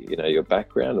be, your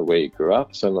background or where you grew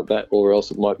up, something like that, or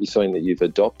else it might be something that you've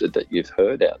adopted that you've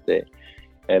heard out there.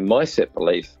 And my set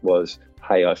belief was,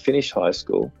 hey, I finished high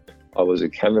school. I was a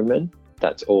cameraman.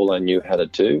 That's all I knew how to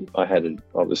do. I had,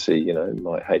 obviously,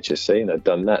 my HSC, and I'd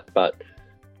done that, but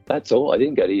that's all. I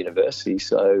didn't go to university,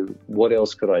 so what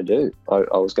else could I do?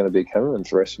 I was going to be a cameraman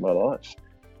for the rest of my life.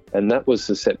 And that was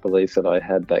the set belief that I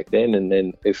had back then. And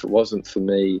then if it wasn't for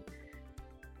me,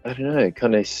 I don't know,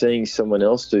 kind of seeing someone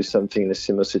else do something in a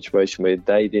similar situation where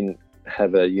they didn't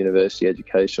have a university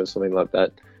education or something like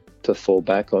that to fall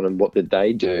back on, and what did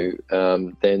they do,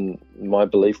 then my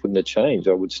belief wouldn't have changed.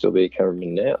 I would still be a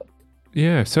cameraman now.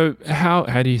 Yeah. So how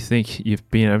do you think you've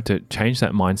been able to change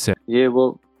that mindset? Yeah,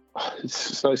 well, it's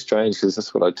so strange because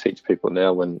that's what I teach people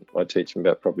now when I teach them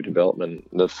about property development.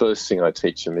 The first thing I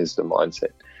teach them is the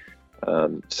mindset.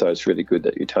 So it's really good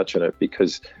that you touch on it,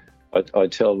 because I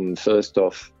tell them, first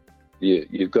off,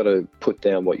 you've got to put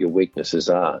down what your weaknesses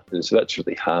are. And so that's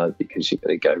really hard, because you've got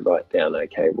to go right down,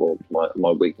 okay, well,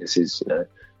 my weakness is,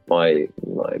 my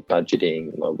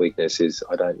budgeting. My weakness is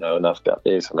I don't know enough about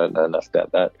this, I don't know enough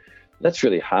about that. That's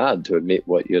really hard to admit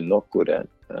what you're not good at.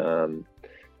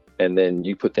 And then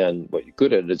you put down what you're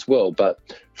good at as well. But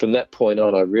from that point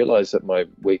on, I realized that my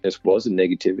weakness was in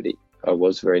negativity. I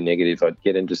was very negative. I'd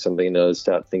get into something and I'd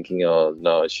start thinking, oh,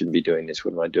 no, I shouldn't be doing this.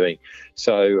 What am I doing?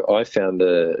 So I found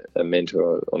a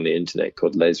mentor on the internet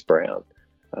called Les Brown.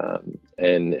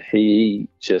 And he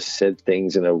just said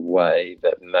things in a way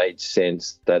that made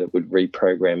sense, that it would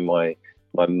reprogram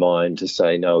my mind to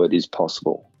say, no, it is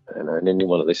possible. And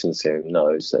anyone that listens to him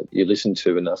knows that you listen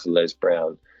to enough of Les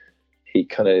Brown, he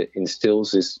kind of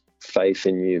instills this faith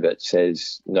in you that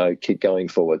says, no, keep going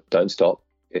forward. Don't stop.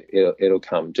 It'll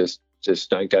come. Just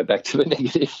don't go back to the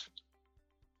negative.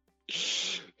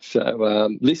 So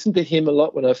listen to him a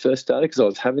lot when I first started, because I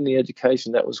was having the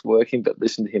education that was working, but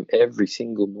listen to him every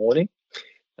single morning.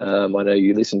 I know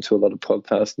you listen to a lot of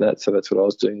podcasts and that, so that's what I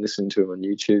was doing, listening to him on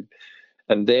YouTube.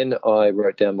 And then I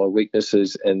wrote down my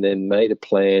weaknesses and then made a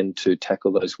plan to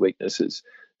tackle those weaknesses.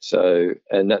 So,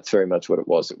 and that's very much what it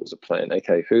was. It was a plan.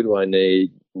 Okay, who do I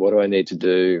need? What do I need to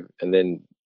do? And then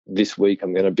this week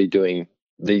I'm going to be doing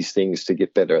these things to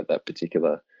get better at that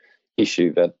particular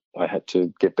issue that I had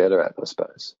to get better at, I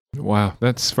suppose. Wow,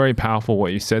 that's very powerful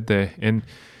what you said there. And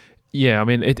yeah, I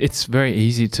mean, it's very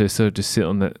easy to sort of just sit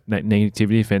on that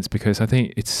negativity fence, because I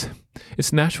think it's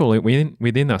natural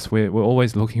within us. We're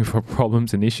always looking for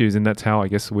problems and issues, and that's how I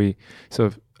guess we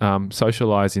sort of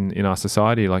socialize in our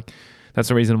society. Like, that's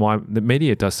the reason why the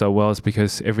media does so well, is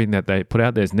because everything that they put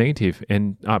out there is negative,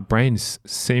 and our brains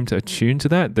seem to attune to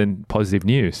that than positive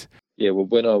news. Yeah, well,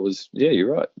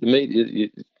 you're right. The media, you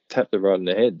tapped it right on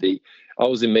the head. I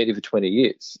was in media for 20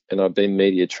 years, and I've been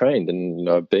media trained, and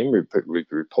I've been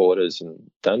reporters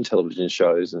and done television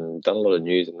shows and done a lot of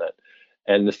news and that.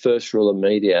 And the first rule of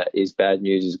media is bad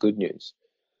news is good news.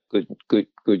 Good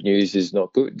news is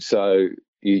not good. So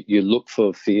you look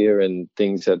for fear and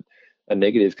things that are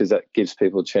negative, because that gives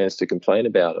people a chance to complain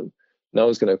about them. No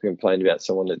one's going to complain about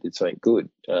someone that did something good.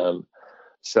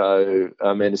 So,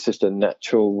 I mean, it's just a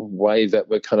natural way that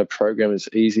we're kind of programmed. It's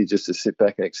easy just to sit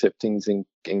back and accept things and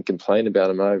complain about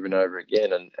them over and over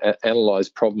again, and analyze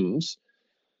problems.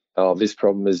 Oh, this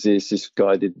problem is this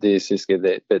guy did this guy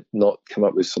that, but not come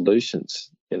up with solutions.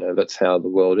 That's how the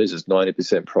world is. It's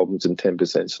 90% problems and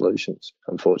 10% solutions,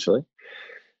 unfortunately.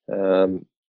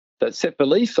 That set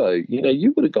belief, though,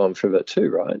 you would have gone through that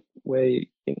too, right? Where,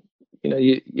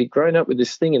 you're growing up with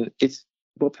this thing, and it's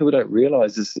what people don't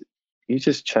realize is you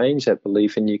just change that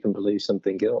belief and you can believe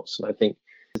something else. And I think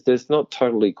there's not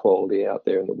total equality out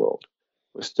there in the world.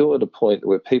 We're still at a point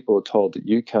where people are told that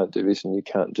you can't do this and you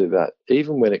can't do that,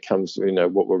 even when it comes to,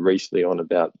 what we're recently on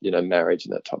about, marriage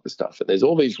and that type of stuff. And there's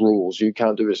all these rules. You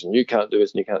can't do this and you can't do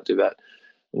this and you can't do that.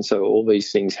 And so all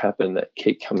these things happen that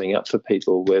keep coming up for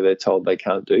people where they're told they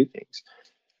can't do things.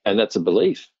 And that's a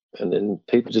belief. And then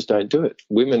people just don't do it.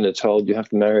 Women are told you have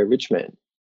to marry a rich man.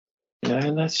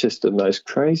 And that's just the most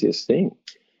craziest thing.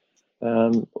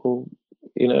 And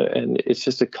it's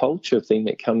just a culture thing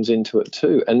that comes into it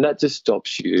too. And that just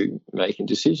stops you making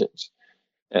decisions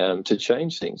to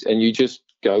change things. And you just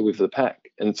go with the pack.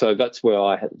 And so that's where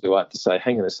I had to say,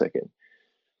 hang on a second,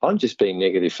 I'm just being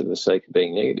negative for the sake of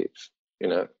being negative.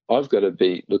 I've got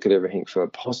to look at everything from a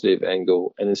positive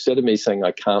angle. And instead of me saying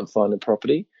I can't find a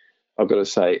property, I've got to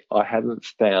say I haven't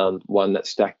found one that's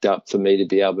stacked up for me to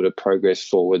be able to progress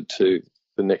forward to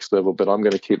the next level, but I'm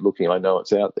going to keep looking. I know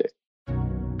it's out there.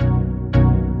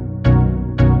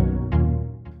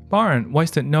 Byron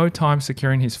wasted no time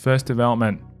securing his first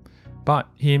development, but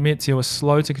he admits he was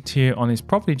slow to continue on his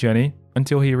property journey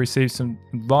until he received some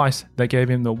advice that gave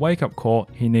him the wake-up call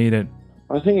he needed.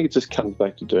 I think it just comes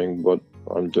back to doing what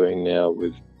I'm doing now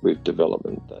with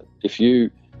development. That if you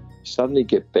suddenly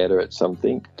get better at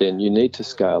something, then you need to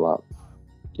scale up.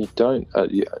 You don't.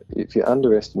 If you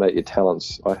underestimate your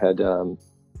talents, I had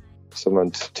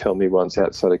someone tell me once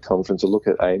outside a conference to look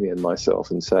at Amy and myself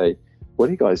and say, "What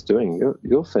are you guys doing?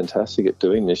 You're fantastic at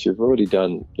doing this. You've already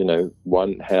done,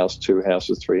 one house, two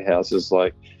houses, three houses.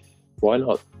 Like, why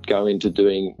not go into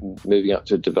moving up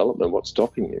to development? What's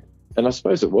stopping you?" And I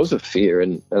suppose it was a fear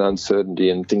and an uncertainty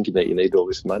and thinking that you need all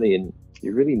this money, and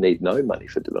you really need no money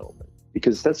for development,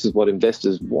 because that's what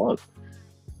investors want.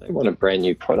 They want a brand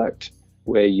new product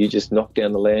where you just knock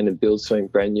down the land and build something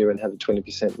brand new and have a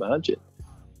 20% margin.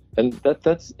 And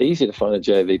that's easier to find a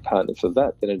JV partner for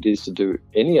that than it is to do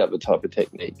any other type of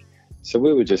technique. So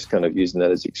we were just kind of using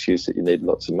that as an excuse that you need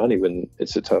lots of money when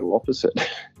it's the total opposite.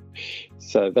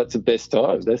 So that's the best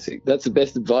time. That's the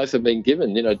best advice I've been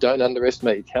given. Don't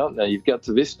underestimate your talent. Now you've got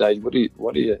to this stage. What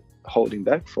are you holding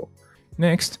back for?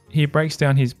 Next, he breaks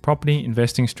down his property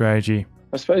investing strategy.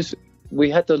 I suppose we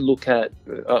had to look at,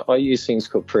 I use things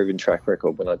called proven track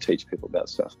record when I teach people about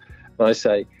stuff. And I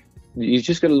say, you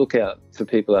just got to look out for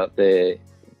people out there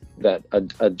that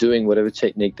are doing whatever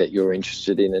technique that you're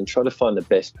interested in and try to find the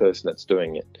best person that's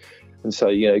doing it. And so,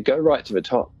 go right to the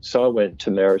top. So I went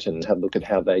to Meriton and had a look at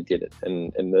how they did it.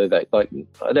 And they,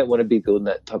 I don't want to be building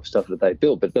that type of stuff that they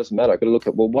build, but it doesn't matter. I've got to look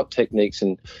at, what techniques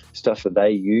and stuff are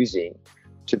they using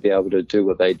to be able to do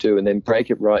what they do, and then break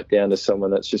it right down to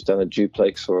someone that's just done a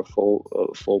duplex or a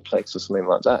fourplex or something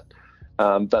like that.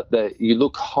 But you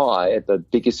look high at the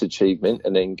biggest achievement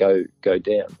and then go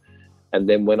down. And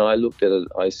then when I looked at it,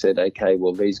 I said, okay,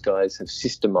 well, these guys have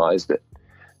systemized it.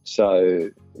 So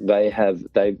they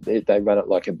run it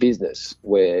like a business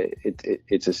where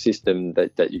it's a system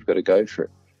that you've got to go through.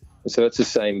 And so it's the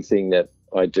same thing that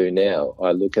I do now.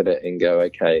 I look at it and go,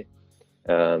 okay,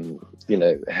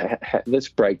 let's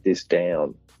break this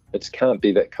down. It can't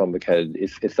be that complicated.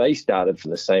 If they started from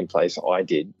the same place I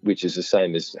did, which is the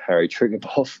same as Harry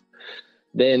Triggerboff,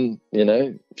 then,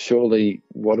 surely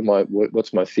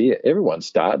what's my fear? Everyone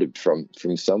started from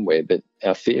somewhere, but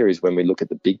our fear is when we look at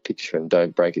the big picture and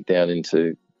don't break it down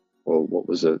into, well, what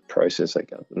was the process that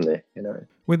got them there,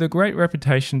 With a great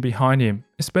reputation behind him,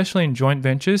 especially in joint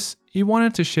ventures, he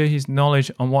wanted to share his knowledge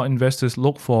on what investors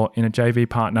look for in a JV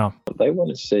partner. They want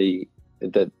to see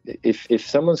that if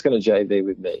someone's going to JV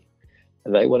with me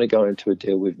and they want to go into a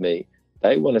deal with me,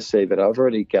 they want to see that I've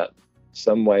already got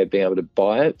some way of being able to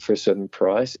buy it for a certain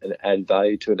price and add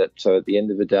value to it. So at the end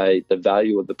of the day, the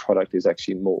value of the product is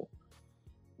actually more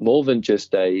than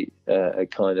just a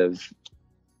kind of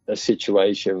a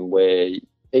situation where,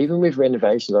 even with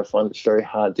renovations, I find it's very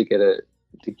hard to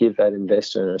give that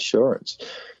investor an assurance.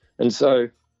 And so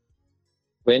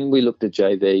when we looked at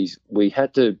JVs, we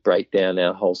had to break down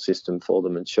our whole system for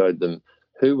them and showed them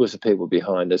who was the people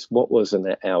behind us, what was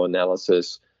our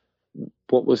analysis,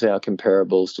 what was our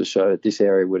comparables to show that this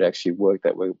area would actually work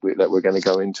that we're going to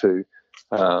go into.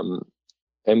 And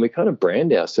we kind of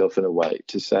brand ourselves in a way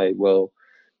to say, well,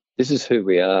 this is who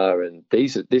we are, and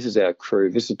this is our crew,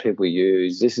 this is people we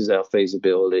use, this is our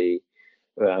feasibility.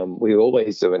 We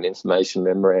always do an information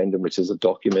memorandum, which is a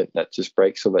document that just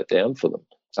breaks all that down for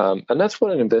them. And that's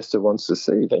what an investor wants to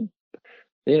see. Then,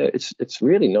 it's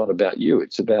really not about you.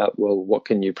 It's about, well, what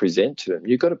can you present to them?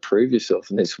 You've got to prove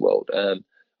yourself in this world.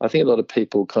 I think a lot of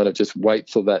people kind of just wait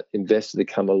for that investor to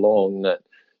come along, that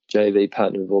JV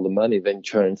partner with all the money, then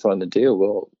try and find a deal.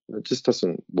 Well, it just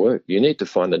doesn't work. You need to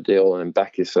find a deal and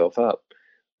back yourself up,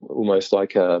 almost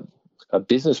like a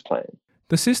business plan.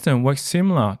 The system works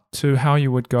similar to how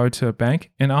you would go to a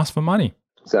bank and ask for money.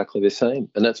 Exactly the same.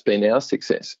 And that's been our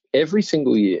success. Every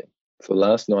single year for the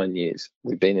last 9 years,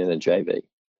 we've been in a JV.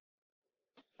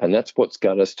 And that's what's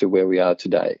got us to where we are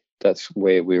today. That's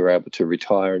where we were able to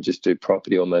retire and just do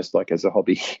property almost like as a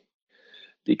hobby,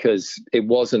 because it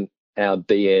wasn't our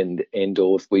end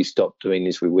all. If we stopped doing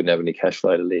this, we wouldn't have any cash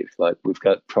flow to live. Like, we've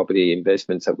got property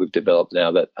investments that we've developed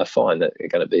now that are fine, that are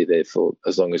going to be there for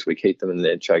as long as we keep them and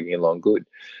they're chugging along good.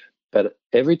 But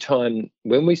every time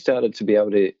when we started to be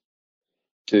able to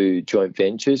do joint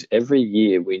ventures, every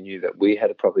year we knew that we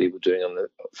had a property we're doing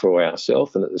for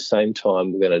ourselves, and at the same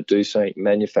time we're going to do something,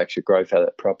 manufacture growth out of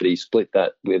that property, split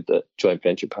that with the joint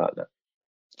venture partner.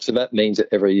 So that means that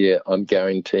every year I'm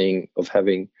guaranteeing of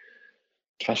having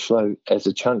cash flow as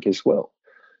a chunk as well.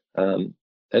 And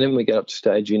then we get up to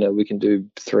stage, we can do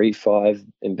 3-5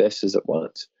 investors at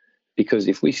once, because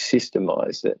if we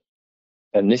systemize it,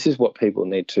 and this is what people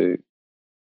need to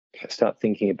start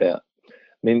thinking about.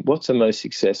 I mean, what's the most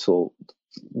successful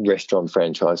restaurant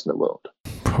franchise in the world?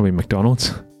 Probably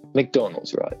McDonald's.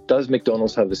 McDonald's, right? Does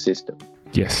McDonald's have a system?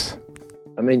 Yes.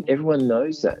 I mean, everyone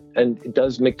knows that. And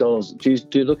does McDonald's, do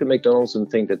you look at McDonald's and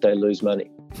think that they lose money?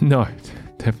 No,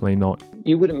 definitely not.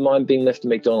 You wouldn't mind being left at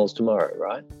McDonald's tomorrow,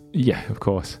 right? Yeah, of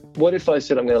course. What if I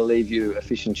said I'm going to leave you a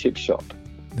fish and chip shop?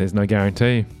 There's no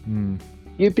guarantee.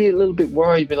 You'd be a little bit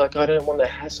worried. You'd be like, I don't want the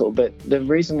hassle. But the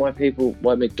reason why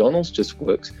McDonald's just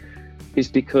works is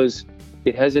because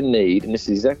it has a need, and this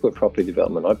is exactly what property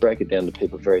development, I break it down to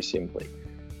people very simply.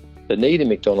 The need in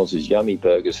McDonald's is yummy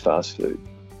burgers, fast food,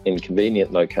 in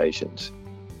convenient locations.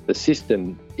 The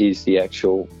system is the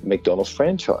actual McDonald's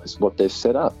franchise, what they've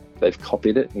set up. They've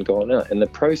copied it and gone out. And the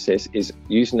process is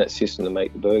using that system to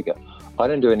make the burger. I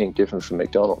don't do anything different from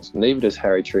McDonald's. Neither does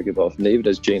Harry Triggerboff, neither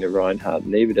does Gina Reinhardt,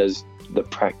 neither does the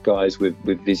Pratt guys with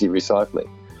Visi Recycling.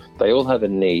 They all have a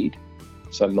need.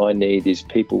 So my need is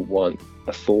people want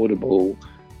affordable,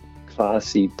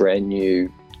 classy, brand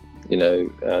new,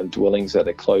 dwellings that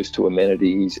are close to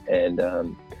amenities and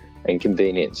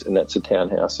convenience, and that's the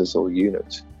townhouses or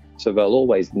units. So they'll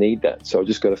always need that. So I've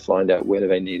just got to find out where do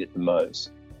they need it the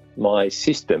most. My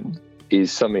system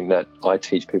is something that I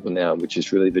teach people now, which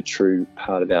is really the true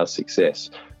part of our success,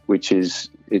 which is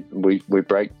we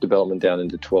break development down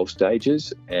into 12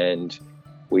 stages, and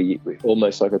we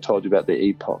almost like I told you about the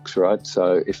epochs, right?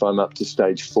 So if I'm up to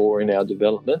stage 4 in our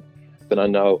development, then I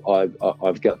know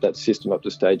I've got that system up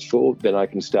to stage 4, then I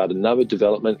can start another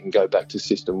development and go back to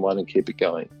system 1 and keep it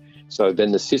going. So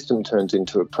then the system turns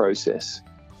into a process,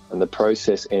 and the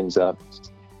process ends up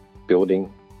building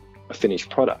a finished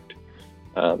product.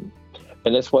 And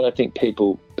that's what I think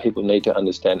people need to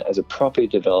understand. As a property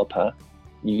developer,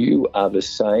 you are the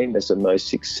same as the most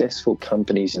successful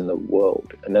companies in the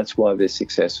world, and that's why they're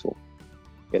successful.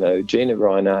 Gina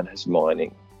Reinhardt has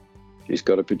mining. She's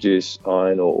got to produce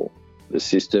iron ore. The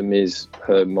system is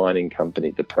her mining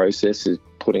company. The process is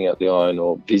putting out the iron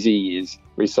ore. Visi is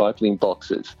recycling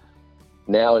boxes.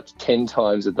 Now it's 10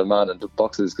 times the demand of the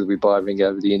boxes because we buy everything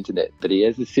over the internet. But he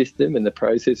has a system, and the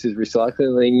process is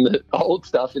recycling the old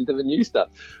stuff into the new stuff.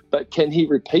 But can he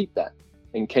repeat that?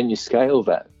 And can you scale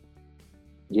that?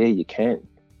 Yeah, you can.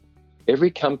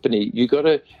 Every company, you got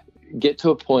to get to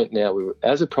a point now where,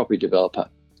 as a property developer,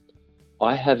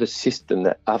 I have a system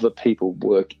that other people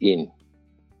work in,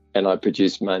 and I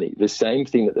produce money. The same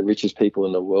thing that the richest people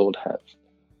in the world have,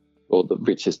 or the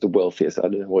richest, the wealthiest, I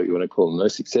don't know what you want to call them,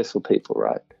 most successful people,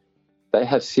 right? They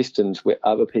have systems where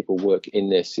other people work in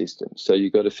their system. So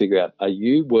you've got to figure out, are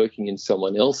you working in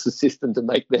someone else's system to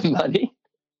make them money?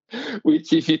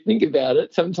 Which, if you think about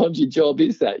it, sometimes your job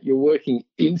is that. You're working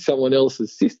in someone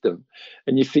else's system,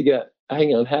 and you figure,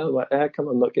 hang on, how come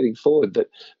I'm not getting forward? But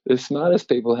the smartest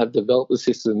people have developed a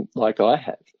system like I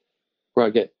have, where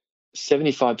I get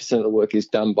 75% of the work is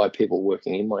done by people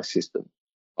working in my system.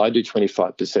 I do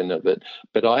 25% of it,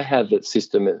 but I have that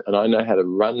system, and I know how to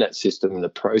run that system and the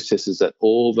processes that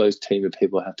all those team of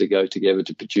people have to go together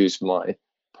to produce my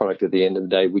product at the end of the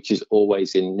day, which is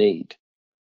always in need.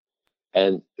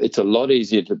 And it's a lot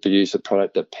easier to produce a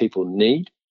product that people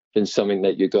need than something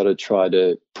that you've got to try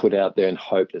to put out there and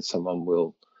hope that someone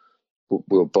will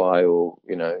buy, or,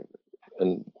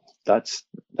 and that's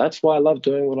why I love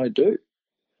doing what I do.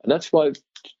 And that's why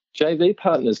JV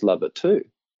partners love it too,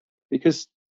 because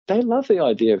they love the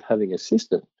idea of having a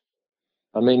system.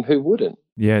 I mean, who wouldn't?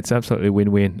 Yeah, it's absolutely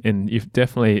win-win. And you've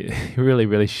definitely really,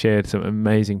 really shared some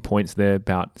amazing points there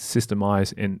about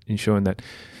systemize and ensuring that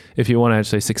if you want to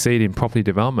actually succeed in property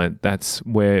development, that's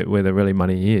where the really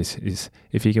money is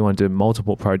if you want to do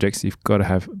multiple projects, you've got to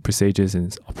have procedures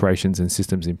and operations and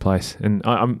systems in place. And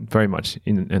I'm very much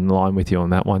in line with you on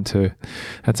that one too.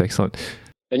 That's excellent.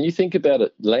 And you think about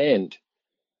it, land,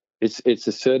 it's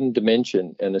a certain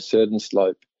dimension and a certain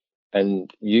slope.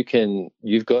 And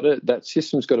that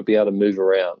system's got to be able to move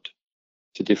around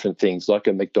to different things, like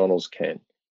a McDonald's can,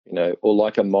 or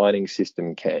like a mining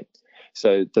system can.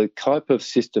 So the type of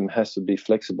system has to be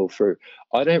flexible through.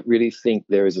 I don't really think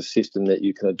there is a system that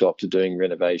you can adopt to doing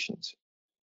renovations,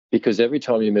 because every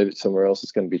time you move it somewhere else,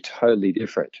 it's going to be totally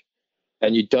different.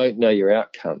 And you don't know your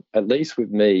outcome. At least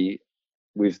with me,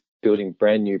 with building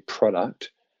brand new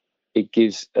product, it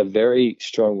gives a very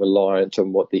strong reliance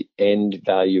on what the end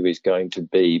value is going to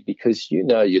be, because you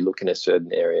look in a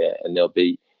certain area and there'll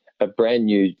be a brand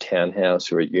new townhouse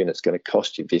or a unit's going to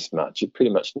cost you this much. You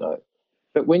pretty much know.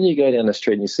 But when you go down the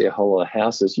street and you see a whole lot of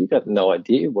houses, you've got no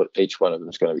idea what each one of them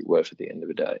is going to be worth at the end of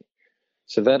the day.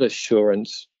 So that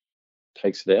assurance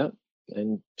takes it out.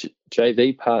 And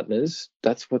JV partners,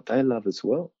 that's what they love as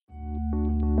well.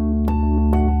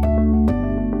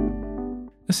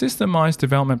 A systemized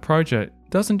development project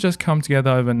doesn't just come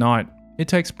together overnight. It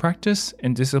takes practice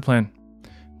and discipline.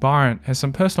 Byron has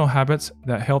some personal habits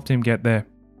that helped him get there.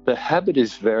 The habit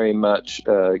is very much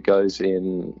goes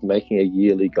in making a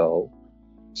yearly goal.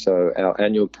 So our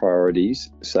annual priorities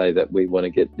say that we want to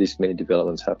get this many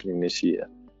developments happening this year.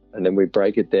 And then we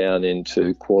break it down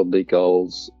into quarterly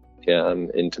goals,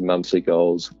 into monthly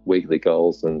goals, weekly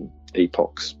goals, and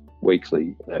epochs,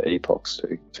 weekly epochs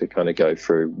to kind of go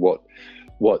through what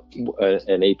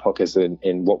an epoch is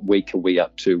and what week are we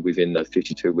up to within the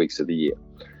 52 weeks of the year.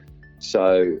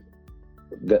 So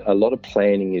a lot of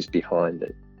planning is behind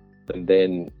it. And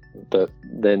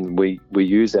then we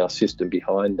use our system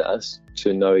behind us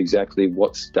to know exactly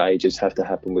what stages have to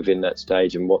happen within that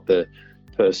stage and what the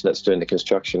person that's doing the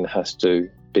construction has to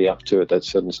be up to at that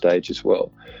certain stage as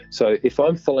well. So if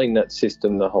I'm following that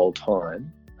system the whole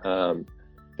time,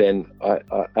 then I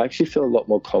actually feel a lot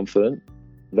more confident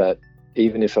that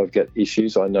even if I've got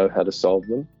issues, I know how to solve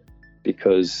them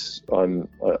because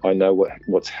I know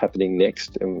what's happening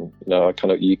next, and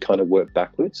you kind of work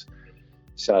backwards.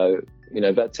 So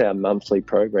that's our monthly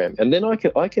program, and then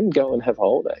I can go and have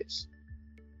holidays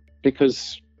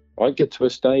because I get to a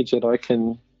stage that I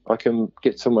can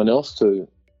get someone else to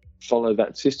follow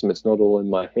that system. It's not all in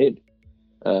my head,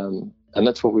 and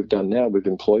that's what we've done now. We've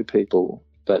employed people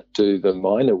that do the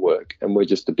minor work, and we're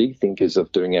just the big thinkers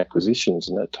of doing acquisitions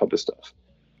and that type of stuff,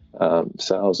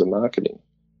 sales and marketing.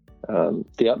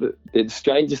 The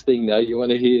strangest thing, though, you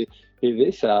want to hear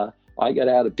this? I got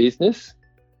out of business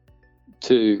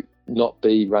to not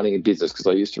be running a business because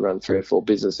I used to run 3 or 4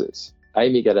 businesses.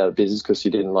 Amy got out of business because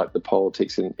she didn't like the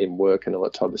politics in work and all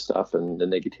that type of stuff and the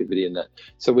negativity and that.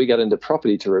 So we got into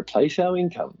property to replace our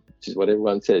income, which is what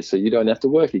everyone says, so you don't have to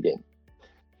work again.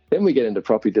 Then we get into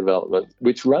property development,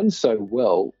 which runs so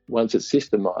well once it's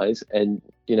systemized. And,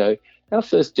 our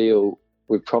first deal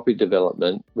with property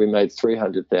development, we made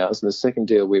 300,000. The second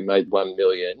deal, we made 1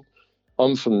 million.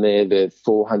 On from there, they're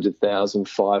 400,000,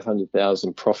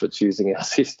 500,000 profits using our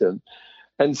system.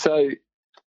 And so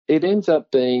it ends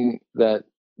up being that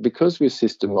because we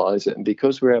systemize it and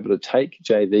because we're able to take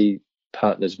JV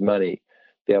partners' money,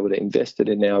 be able to invest it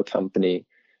in our company,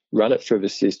 run it through the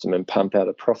system and pump out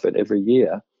a profit every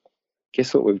year,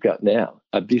 guess what we've got now?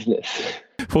 A business.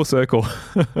 Full circle.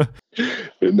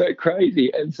 Isn't that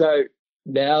crazy? And so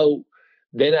now,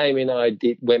 then Amy and I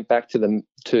went back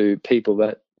to people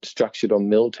that structured on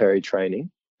military training,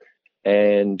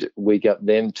 and we got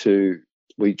them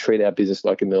we treat our business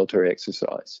like a military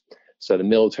exercise. So the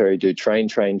military do train,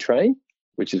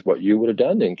 which is what you would have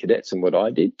done in cadets and what I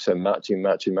did. So marching.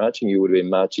 You would have been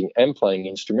marching and playing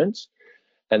instruments.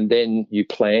 And then you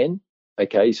plan.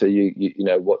 Okay, so you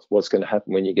know what's going to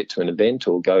happen when you get to an event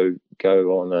or go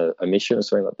on a mission or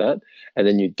something like that, and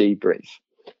then you debrief.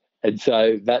 And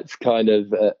so that's kind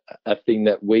of a thing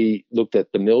that we looked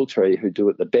at the military who do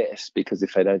it the best, because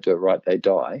if they don't do it right, they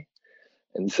die.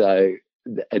 And so,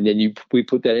 and then we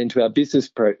put that into our business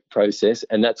process,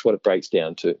 and that's what it breaks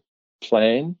down to: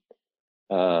 plan,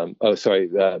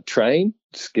 train,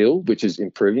 skill, which is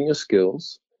improving your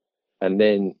skills. And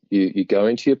then you go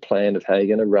into your plan of how you're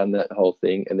going to run that whole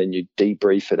thing, and then you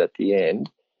debrief it at the end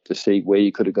to see where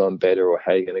you could have gone better or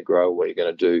how you're going to grow, what you're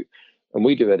going to do. And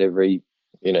we do that every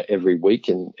week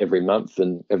and every month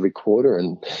and every quarter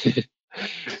and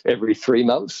every 3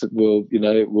 months. We'll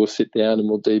sit down and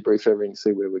we'll debrief everything and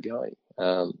see where we're going.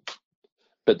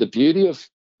 But the beauty of,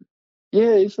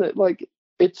 isn't it, like,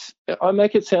 I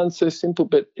make it sound so simple,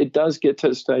 but it does get to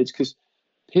a stage because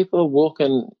people are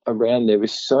walking around there with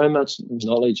so much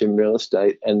knowledge in real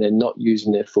estate and they're not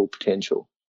using their full potential.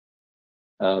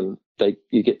 You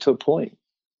get to a point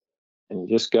and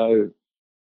you just go,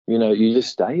 you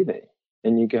just stay there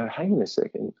and you go, hang on a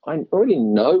second, I already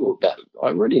know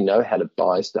how to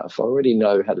buy stuff. I already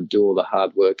know how to do all the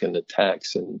hard work and the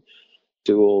tax and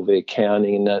do all the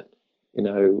accounting and that.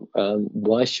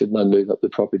 Why shouldn't I move up the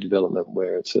property development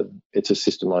where it's a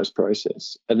systemized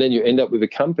process? And then you end up with a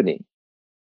company,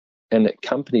 and that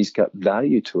company's got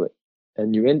value to it,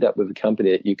 and you end up with a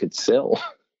company that you could sell,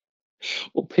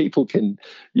 or you can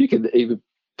even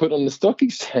put on the stock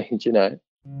exchange.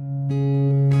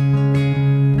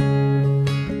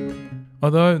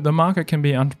 Although the market can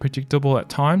be unpredictable at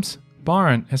times,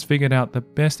 Byron has figured out the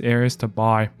best areas to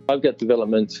buy. I've got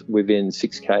developments within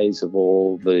 6 Ks of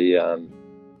all the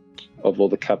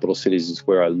capital cities is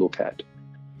where I look at.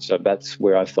 So that's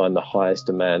where I find the highest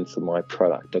demand for my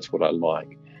product. That's what I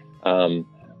like.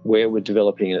 Where we're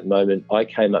developing at the moment, I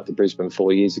came up to Brisbane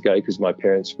 4 years ago because my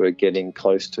parents were getting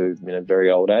close to very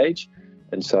old age.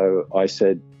 And so I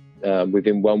said,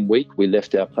 within 1 week, we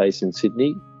left our place in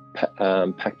Sydney,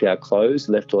 packed our clothes,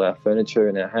 left all our furniture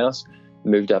in our house,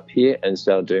 moved up here and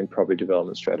started doing property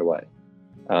development straight away.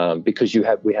 because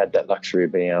we had that luxury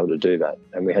of being able to do that,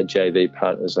 and we had JV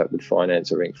partners that would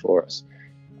finance everything for us.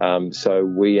 So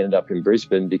we ended up in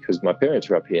Brisbane because my parents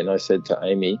were up here, and I said to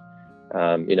Amy,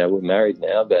 we're married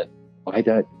now, but I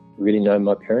don't really know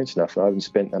my parents enough, and I haven't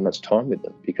spent that much time with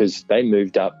them because they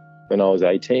moved up when I was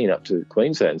 18 up to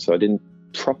Queensland, so I didn't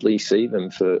properly see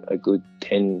them for a good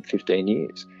 10, 15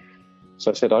 years.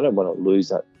 So I said, I don't want to lose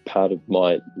that part of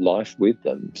my life with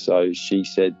them. So she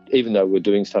said, even though we're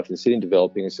doing stuff in the city and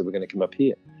developing, I said, we're going to come up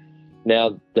here.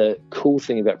 Now, the cool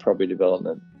thing about property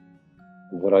development,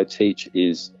 what I teach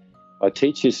is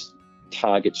this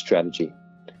target strategy,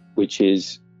 which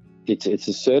is it's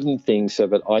a certain thing so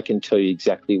that I can tell you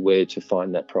exactly where to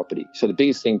find that property. So the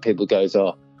biggest thing people go is,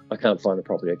 oh, I can't find a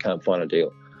property, I can't find a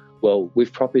deal. Well,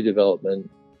 with property development,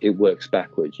 it works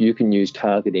backwards. You can use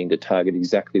targeting to target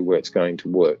exactly where it's going to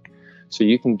work. So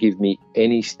you can give me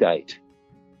any state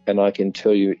and I can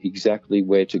tell you exactly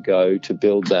where to go to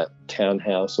build that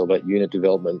townhouse or that unit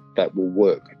development that will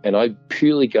work. And I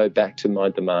purely go back to my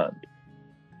demand.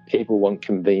 People want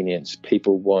convenience.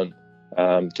 People want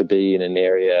to be in an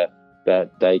area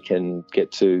that they can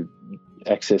get to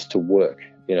access to work,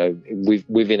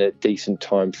 within a decent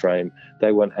time frame.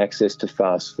 They want access to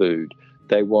fast food.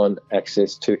 They want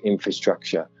access to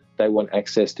infrastructure. They want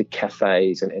access to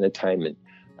cafes and entertainment.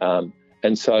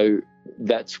 And so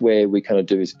that's where we kind of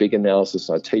do this big analysis.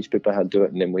 I teach people how to do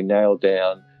it, and then we nail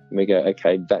down and we go,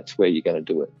 okay, that's where you're going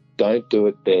to do it. Don't do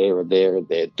it there or there or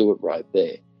there. Do it right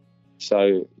there.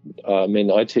 So,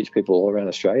 I teach people all around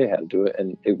Australia how to do it,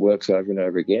 and it works over and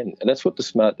over again. And that's what the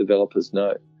smart developers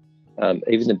know.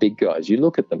 Even the big guys, you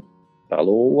look at them, they'll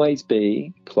always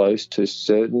be close to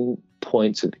certain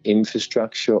points of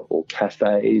infrastructure or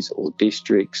cafes or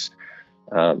districts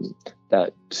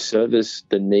that service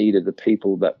the need of the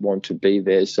people that want to be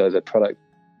there. So the product,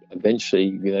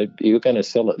 eventually, you're going to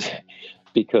sell it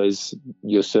because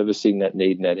you're servicing that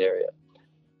need in that area.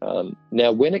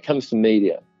 Now, when it comes to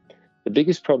media, the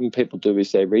biggest problem people do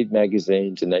is they read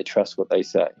magazines and they trust what they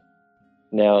say.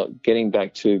 Now, getting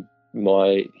back to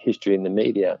my history in the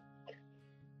media,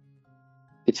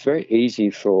 it's very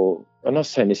easy I'm not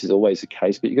saying this is always the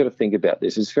case, but you've got to think about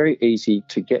this. It's very easy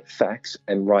to get facts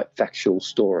and write factual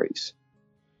stories,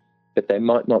 but they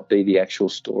might not be the actual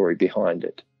story behind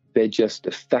it. They're just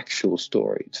a factual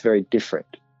story. It's very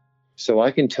different. So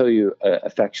I can tell you a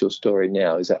factual story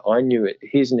now is that I knew it.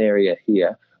 Here's an area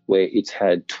here where it's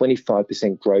had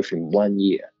 25% growth in 1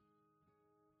 year.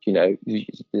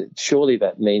 Surely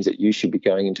that means that you should be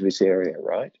going into this area,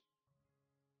 right?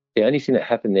 The only thing that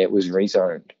happened there was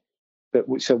rezoned.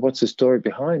 So what's the story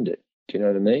behind it? Do you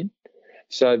know what I mean?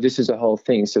 So this is the whole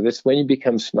thing. So that's when you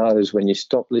become smarter, is when you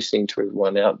stop listening to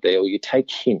everyone out there, or you take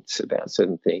hints about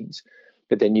certain things,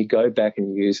 but then you go back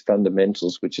and use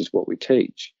fundamentals, which is what we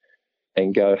teach,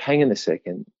 and go, hang on a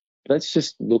second, let's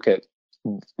just look at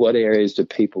what areas do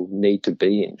people need to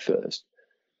be in first.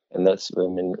 And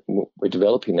we're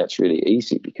developing that's really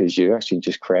easy because you actually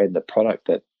just created the product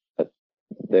that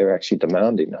they're actually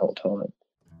demanding the whole time.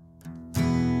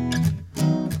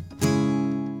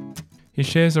 He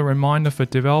shares a reminder for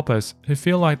developers who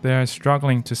feel like they're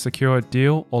struggling to secure a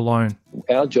deal or loan.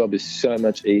 Our job is so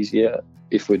much easier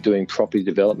if we're doing property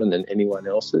development than anyone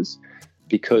else's,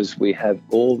 because we have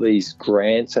all these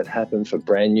grants that happen for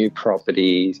brand new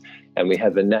properties, and we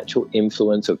have a natural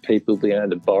influence of people being able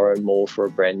to borrow more for a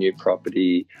brand new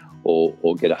property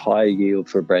or get a higher yield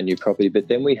for a brand new property. But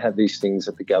then we have these things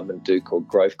that the government do called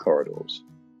growth corridors.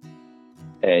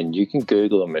 And you can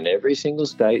Google them in every single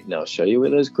state, and I'll show you where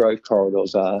those growth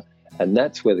corridors are. And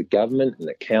that's where the government and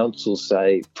the council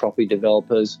say, property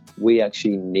developers, we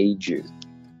actually need you.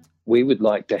 We would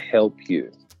like to help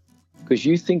you. Because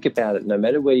you think about it, no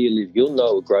matter where you live, you'll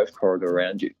know a growth corridor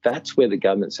around you. That's where the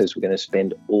government says we're going to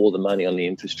spend all the money on the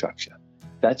infrastructure.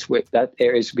 That's where that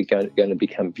area is going to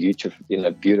become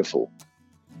beautiful,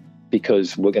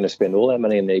 because we're going to spend all our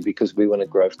money in there because we want a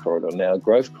growth corridor. Now, a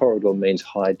growth corridor means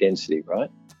high density,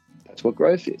 right? That's what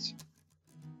growth is.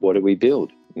 What do we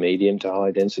build? Medium to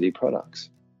high density products.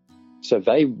 So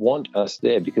they want us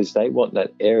there because they want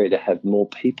that area to have more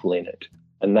people in it,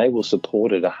 and they will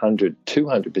support it 100,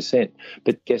 200%.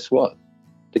 But guess what?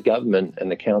 The government and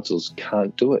the councils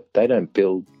can't do it. They don't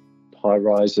build high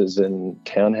rises and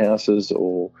townhouses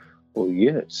or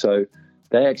units. So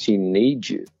they actually need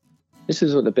you. This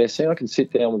is what the best thing. I can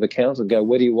sit down with the council and go,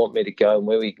 where do you want me to go and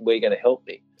where are you going to help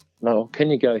me? No, can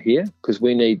you go here? Because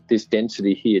we need this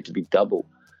density here to be double.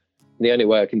 And the only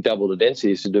way I can double the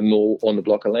density is to do more on the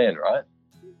block of land, right?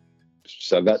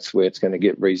 So that's where it's going to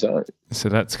get rezoned. So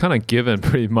that's kind of given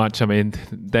pretty much. I mean,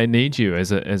 they need you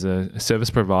as a service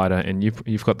provider, and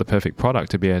you've got the perfect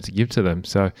product to be able to give to them.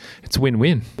 So it's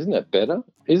win-win. Isn't that better?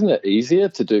 Isn't it easier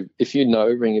to do if you know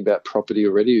ring about property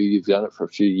already, or you've done it for a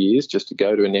few years, just to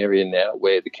go to an area now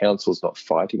where the council's not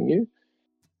fighting you?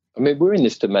 I mean, we're in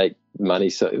this to make money.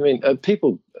 So, I mean,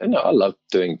 people, I love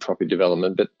doing property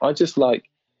development, but I just like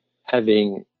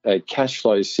having a cash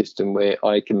flow system where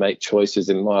I can make choices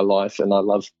in my life, and I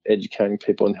love educating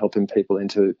people and helping people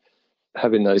into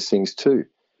having those things too.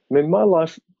 I mean, my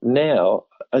life now,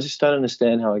 I just don't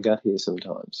understand how I got here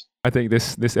sometimes. I think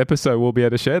this episode will be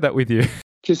able to share that with you.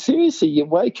 Because seriously, you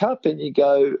wake up and you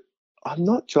go, I'm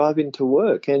not driving to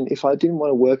work. And if I didn't want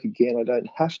to work again, I don't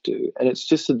have to. And it's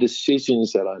just the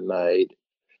decisions that I made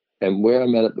and where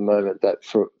I'm at the moment that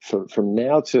from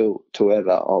now till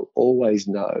ever, I'll always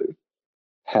know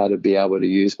how to be able to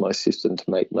use my system to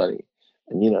make money.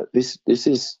 And, this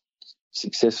is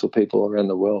successful people around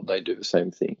the world. They do the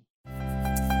same thing.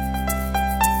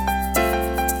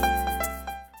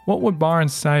 What would Byron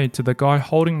say to the guy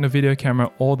holding the video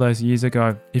camera all those years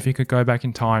ago if he could go back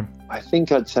in time? I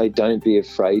think I'd say don't be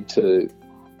afraid to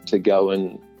go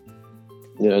and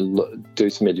do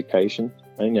some education.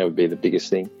 I think that would be the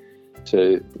biggest thing.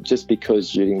 Just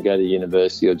because you didn't go to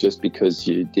university or just because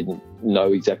you didn't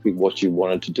know exactly what you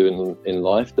wanted to do in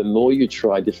life, the more you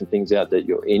try different things out that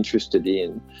you're interested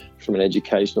in from an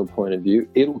educational point of view,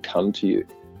 it'll come to you.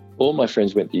 All my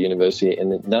friends went to university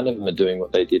and none of them are doing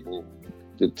what they did in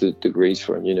the degrees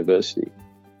for in university.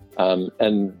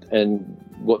 And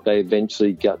what they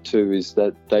eventually got to is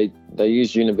that they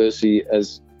use university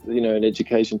as an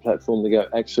education platform to go,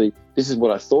 actually, this is what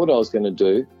I thought I was going to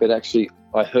do, but actually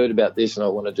I heard about this and I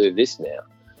want to do this now.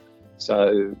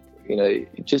 So,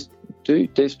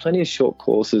 there's plenty of short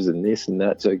courses and this and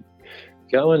that. So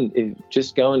go and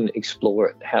explore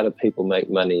it. How do people make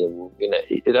money? And,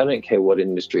 I don't care what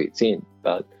industry it's in,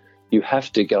 but you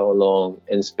have to go along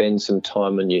and spend some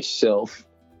time on yourself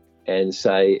and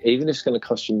say, even if it's going to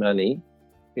cost you money,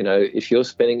 if you're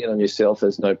spending it on yourself,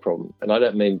 there's no problem. And I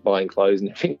don't mean buying clothes and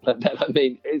everything like that. I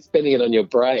mean spending it on your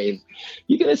brain.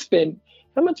 You're going to spend,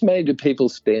 how much money do people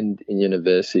spend in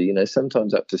university?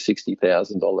 Sometimes up to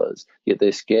 $60,000, yet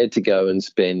they're scared to go and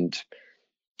spend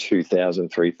 $2,000,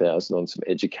 $3,000 on some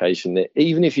education there,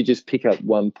 even if you just pick up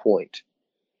 1 point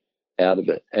out of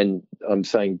it. And I'm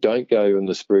saying don't go on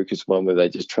the spruikest one where they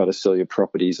just try to sell your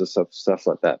properties or stuff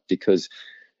like that, because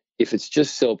if it's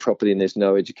just sell property and there's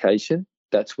no education,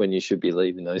 that's when you should be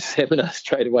leaving those seminars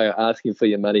straight away or asking for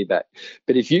your money back.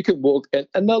 But if you could walk, and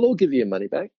they'll all give you your money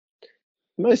back.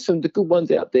 Most of the good ones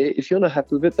out there, if you're not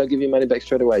happy with it, they'll give you money back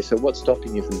straight away. So what's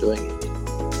stopping you from doing it?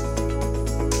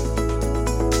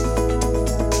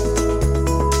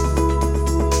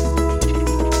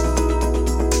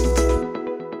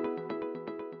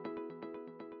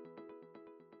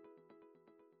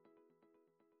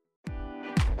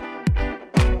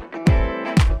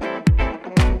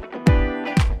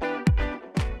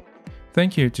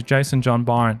 Thank you to Jason John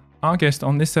Byron, our guest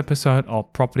on this episode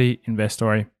of Property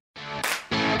Investory.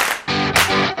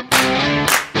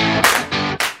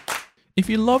 If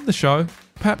you love the show,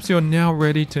 perhaps you're now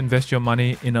ready to invest your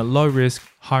money in a low-risk,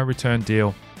 high-return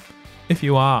deal. If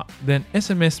you are, then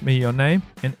SMS me your name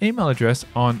and email address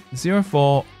on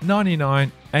 04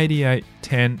 99 88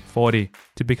 10 40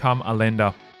 to become a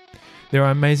lender. There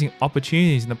are amazing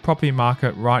opportunities in the property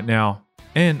market right now,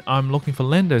 and I'm looking for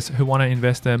lenders who want to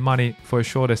invest their money for as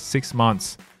short as 6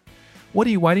 months. What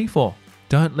are you waiting for?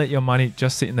 Don't let your money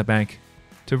just sit in the bank.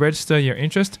 To register your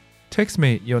interest, text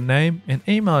me your name and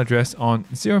email address on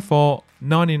 04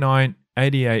 99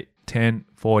 88 10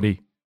 40.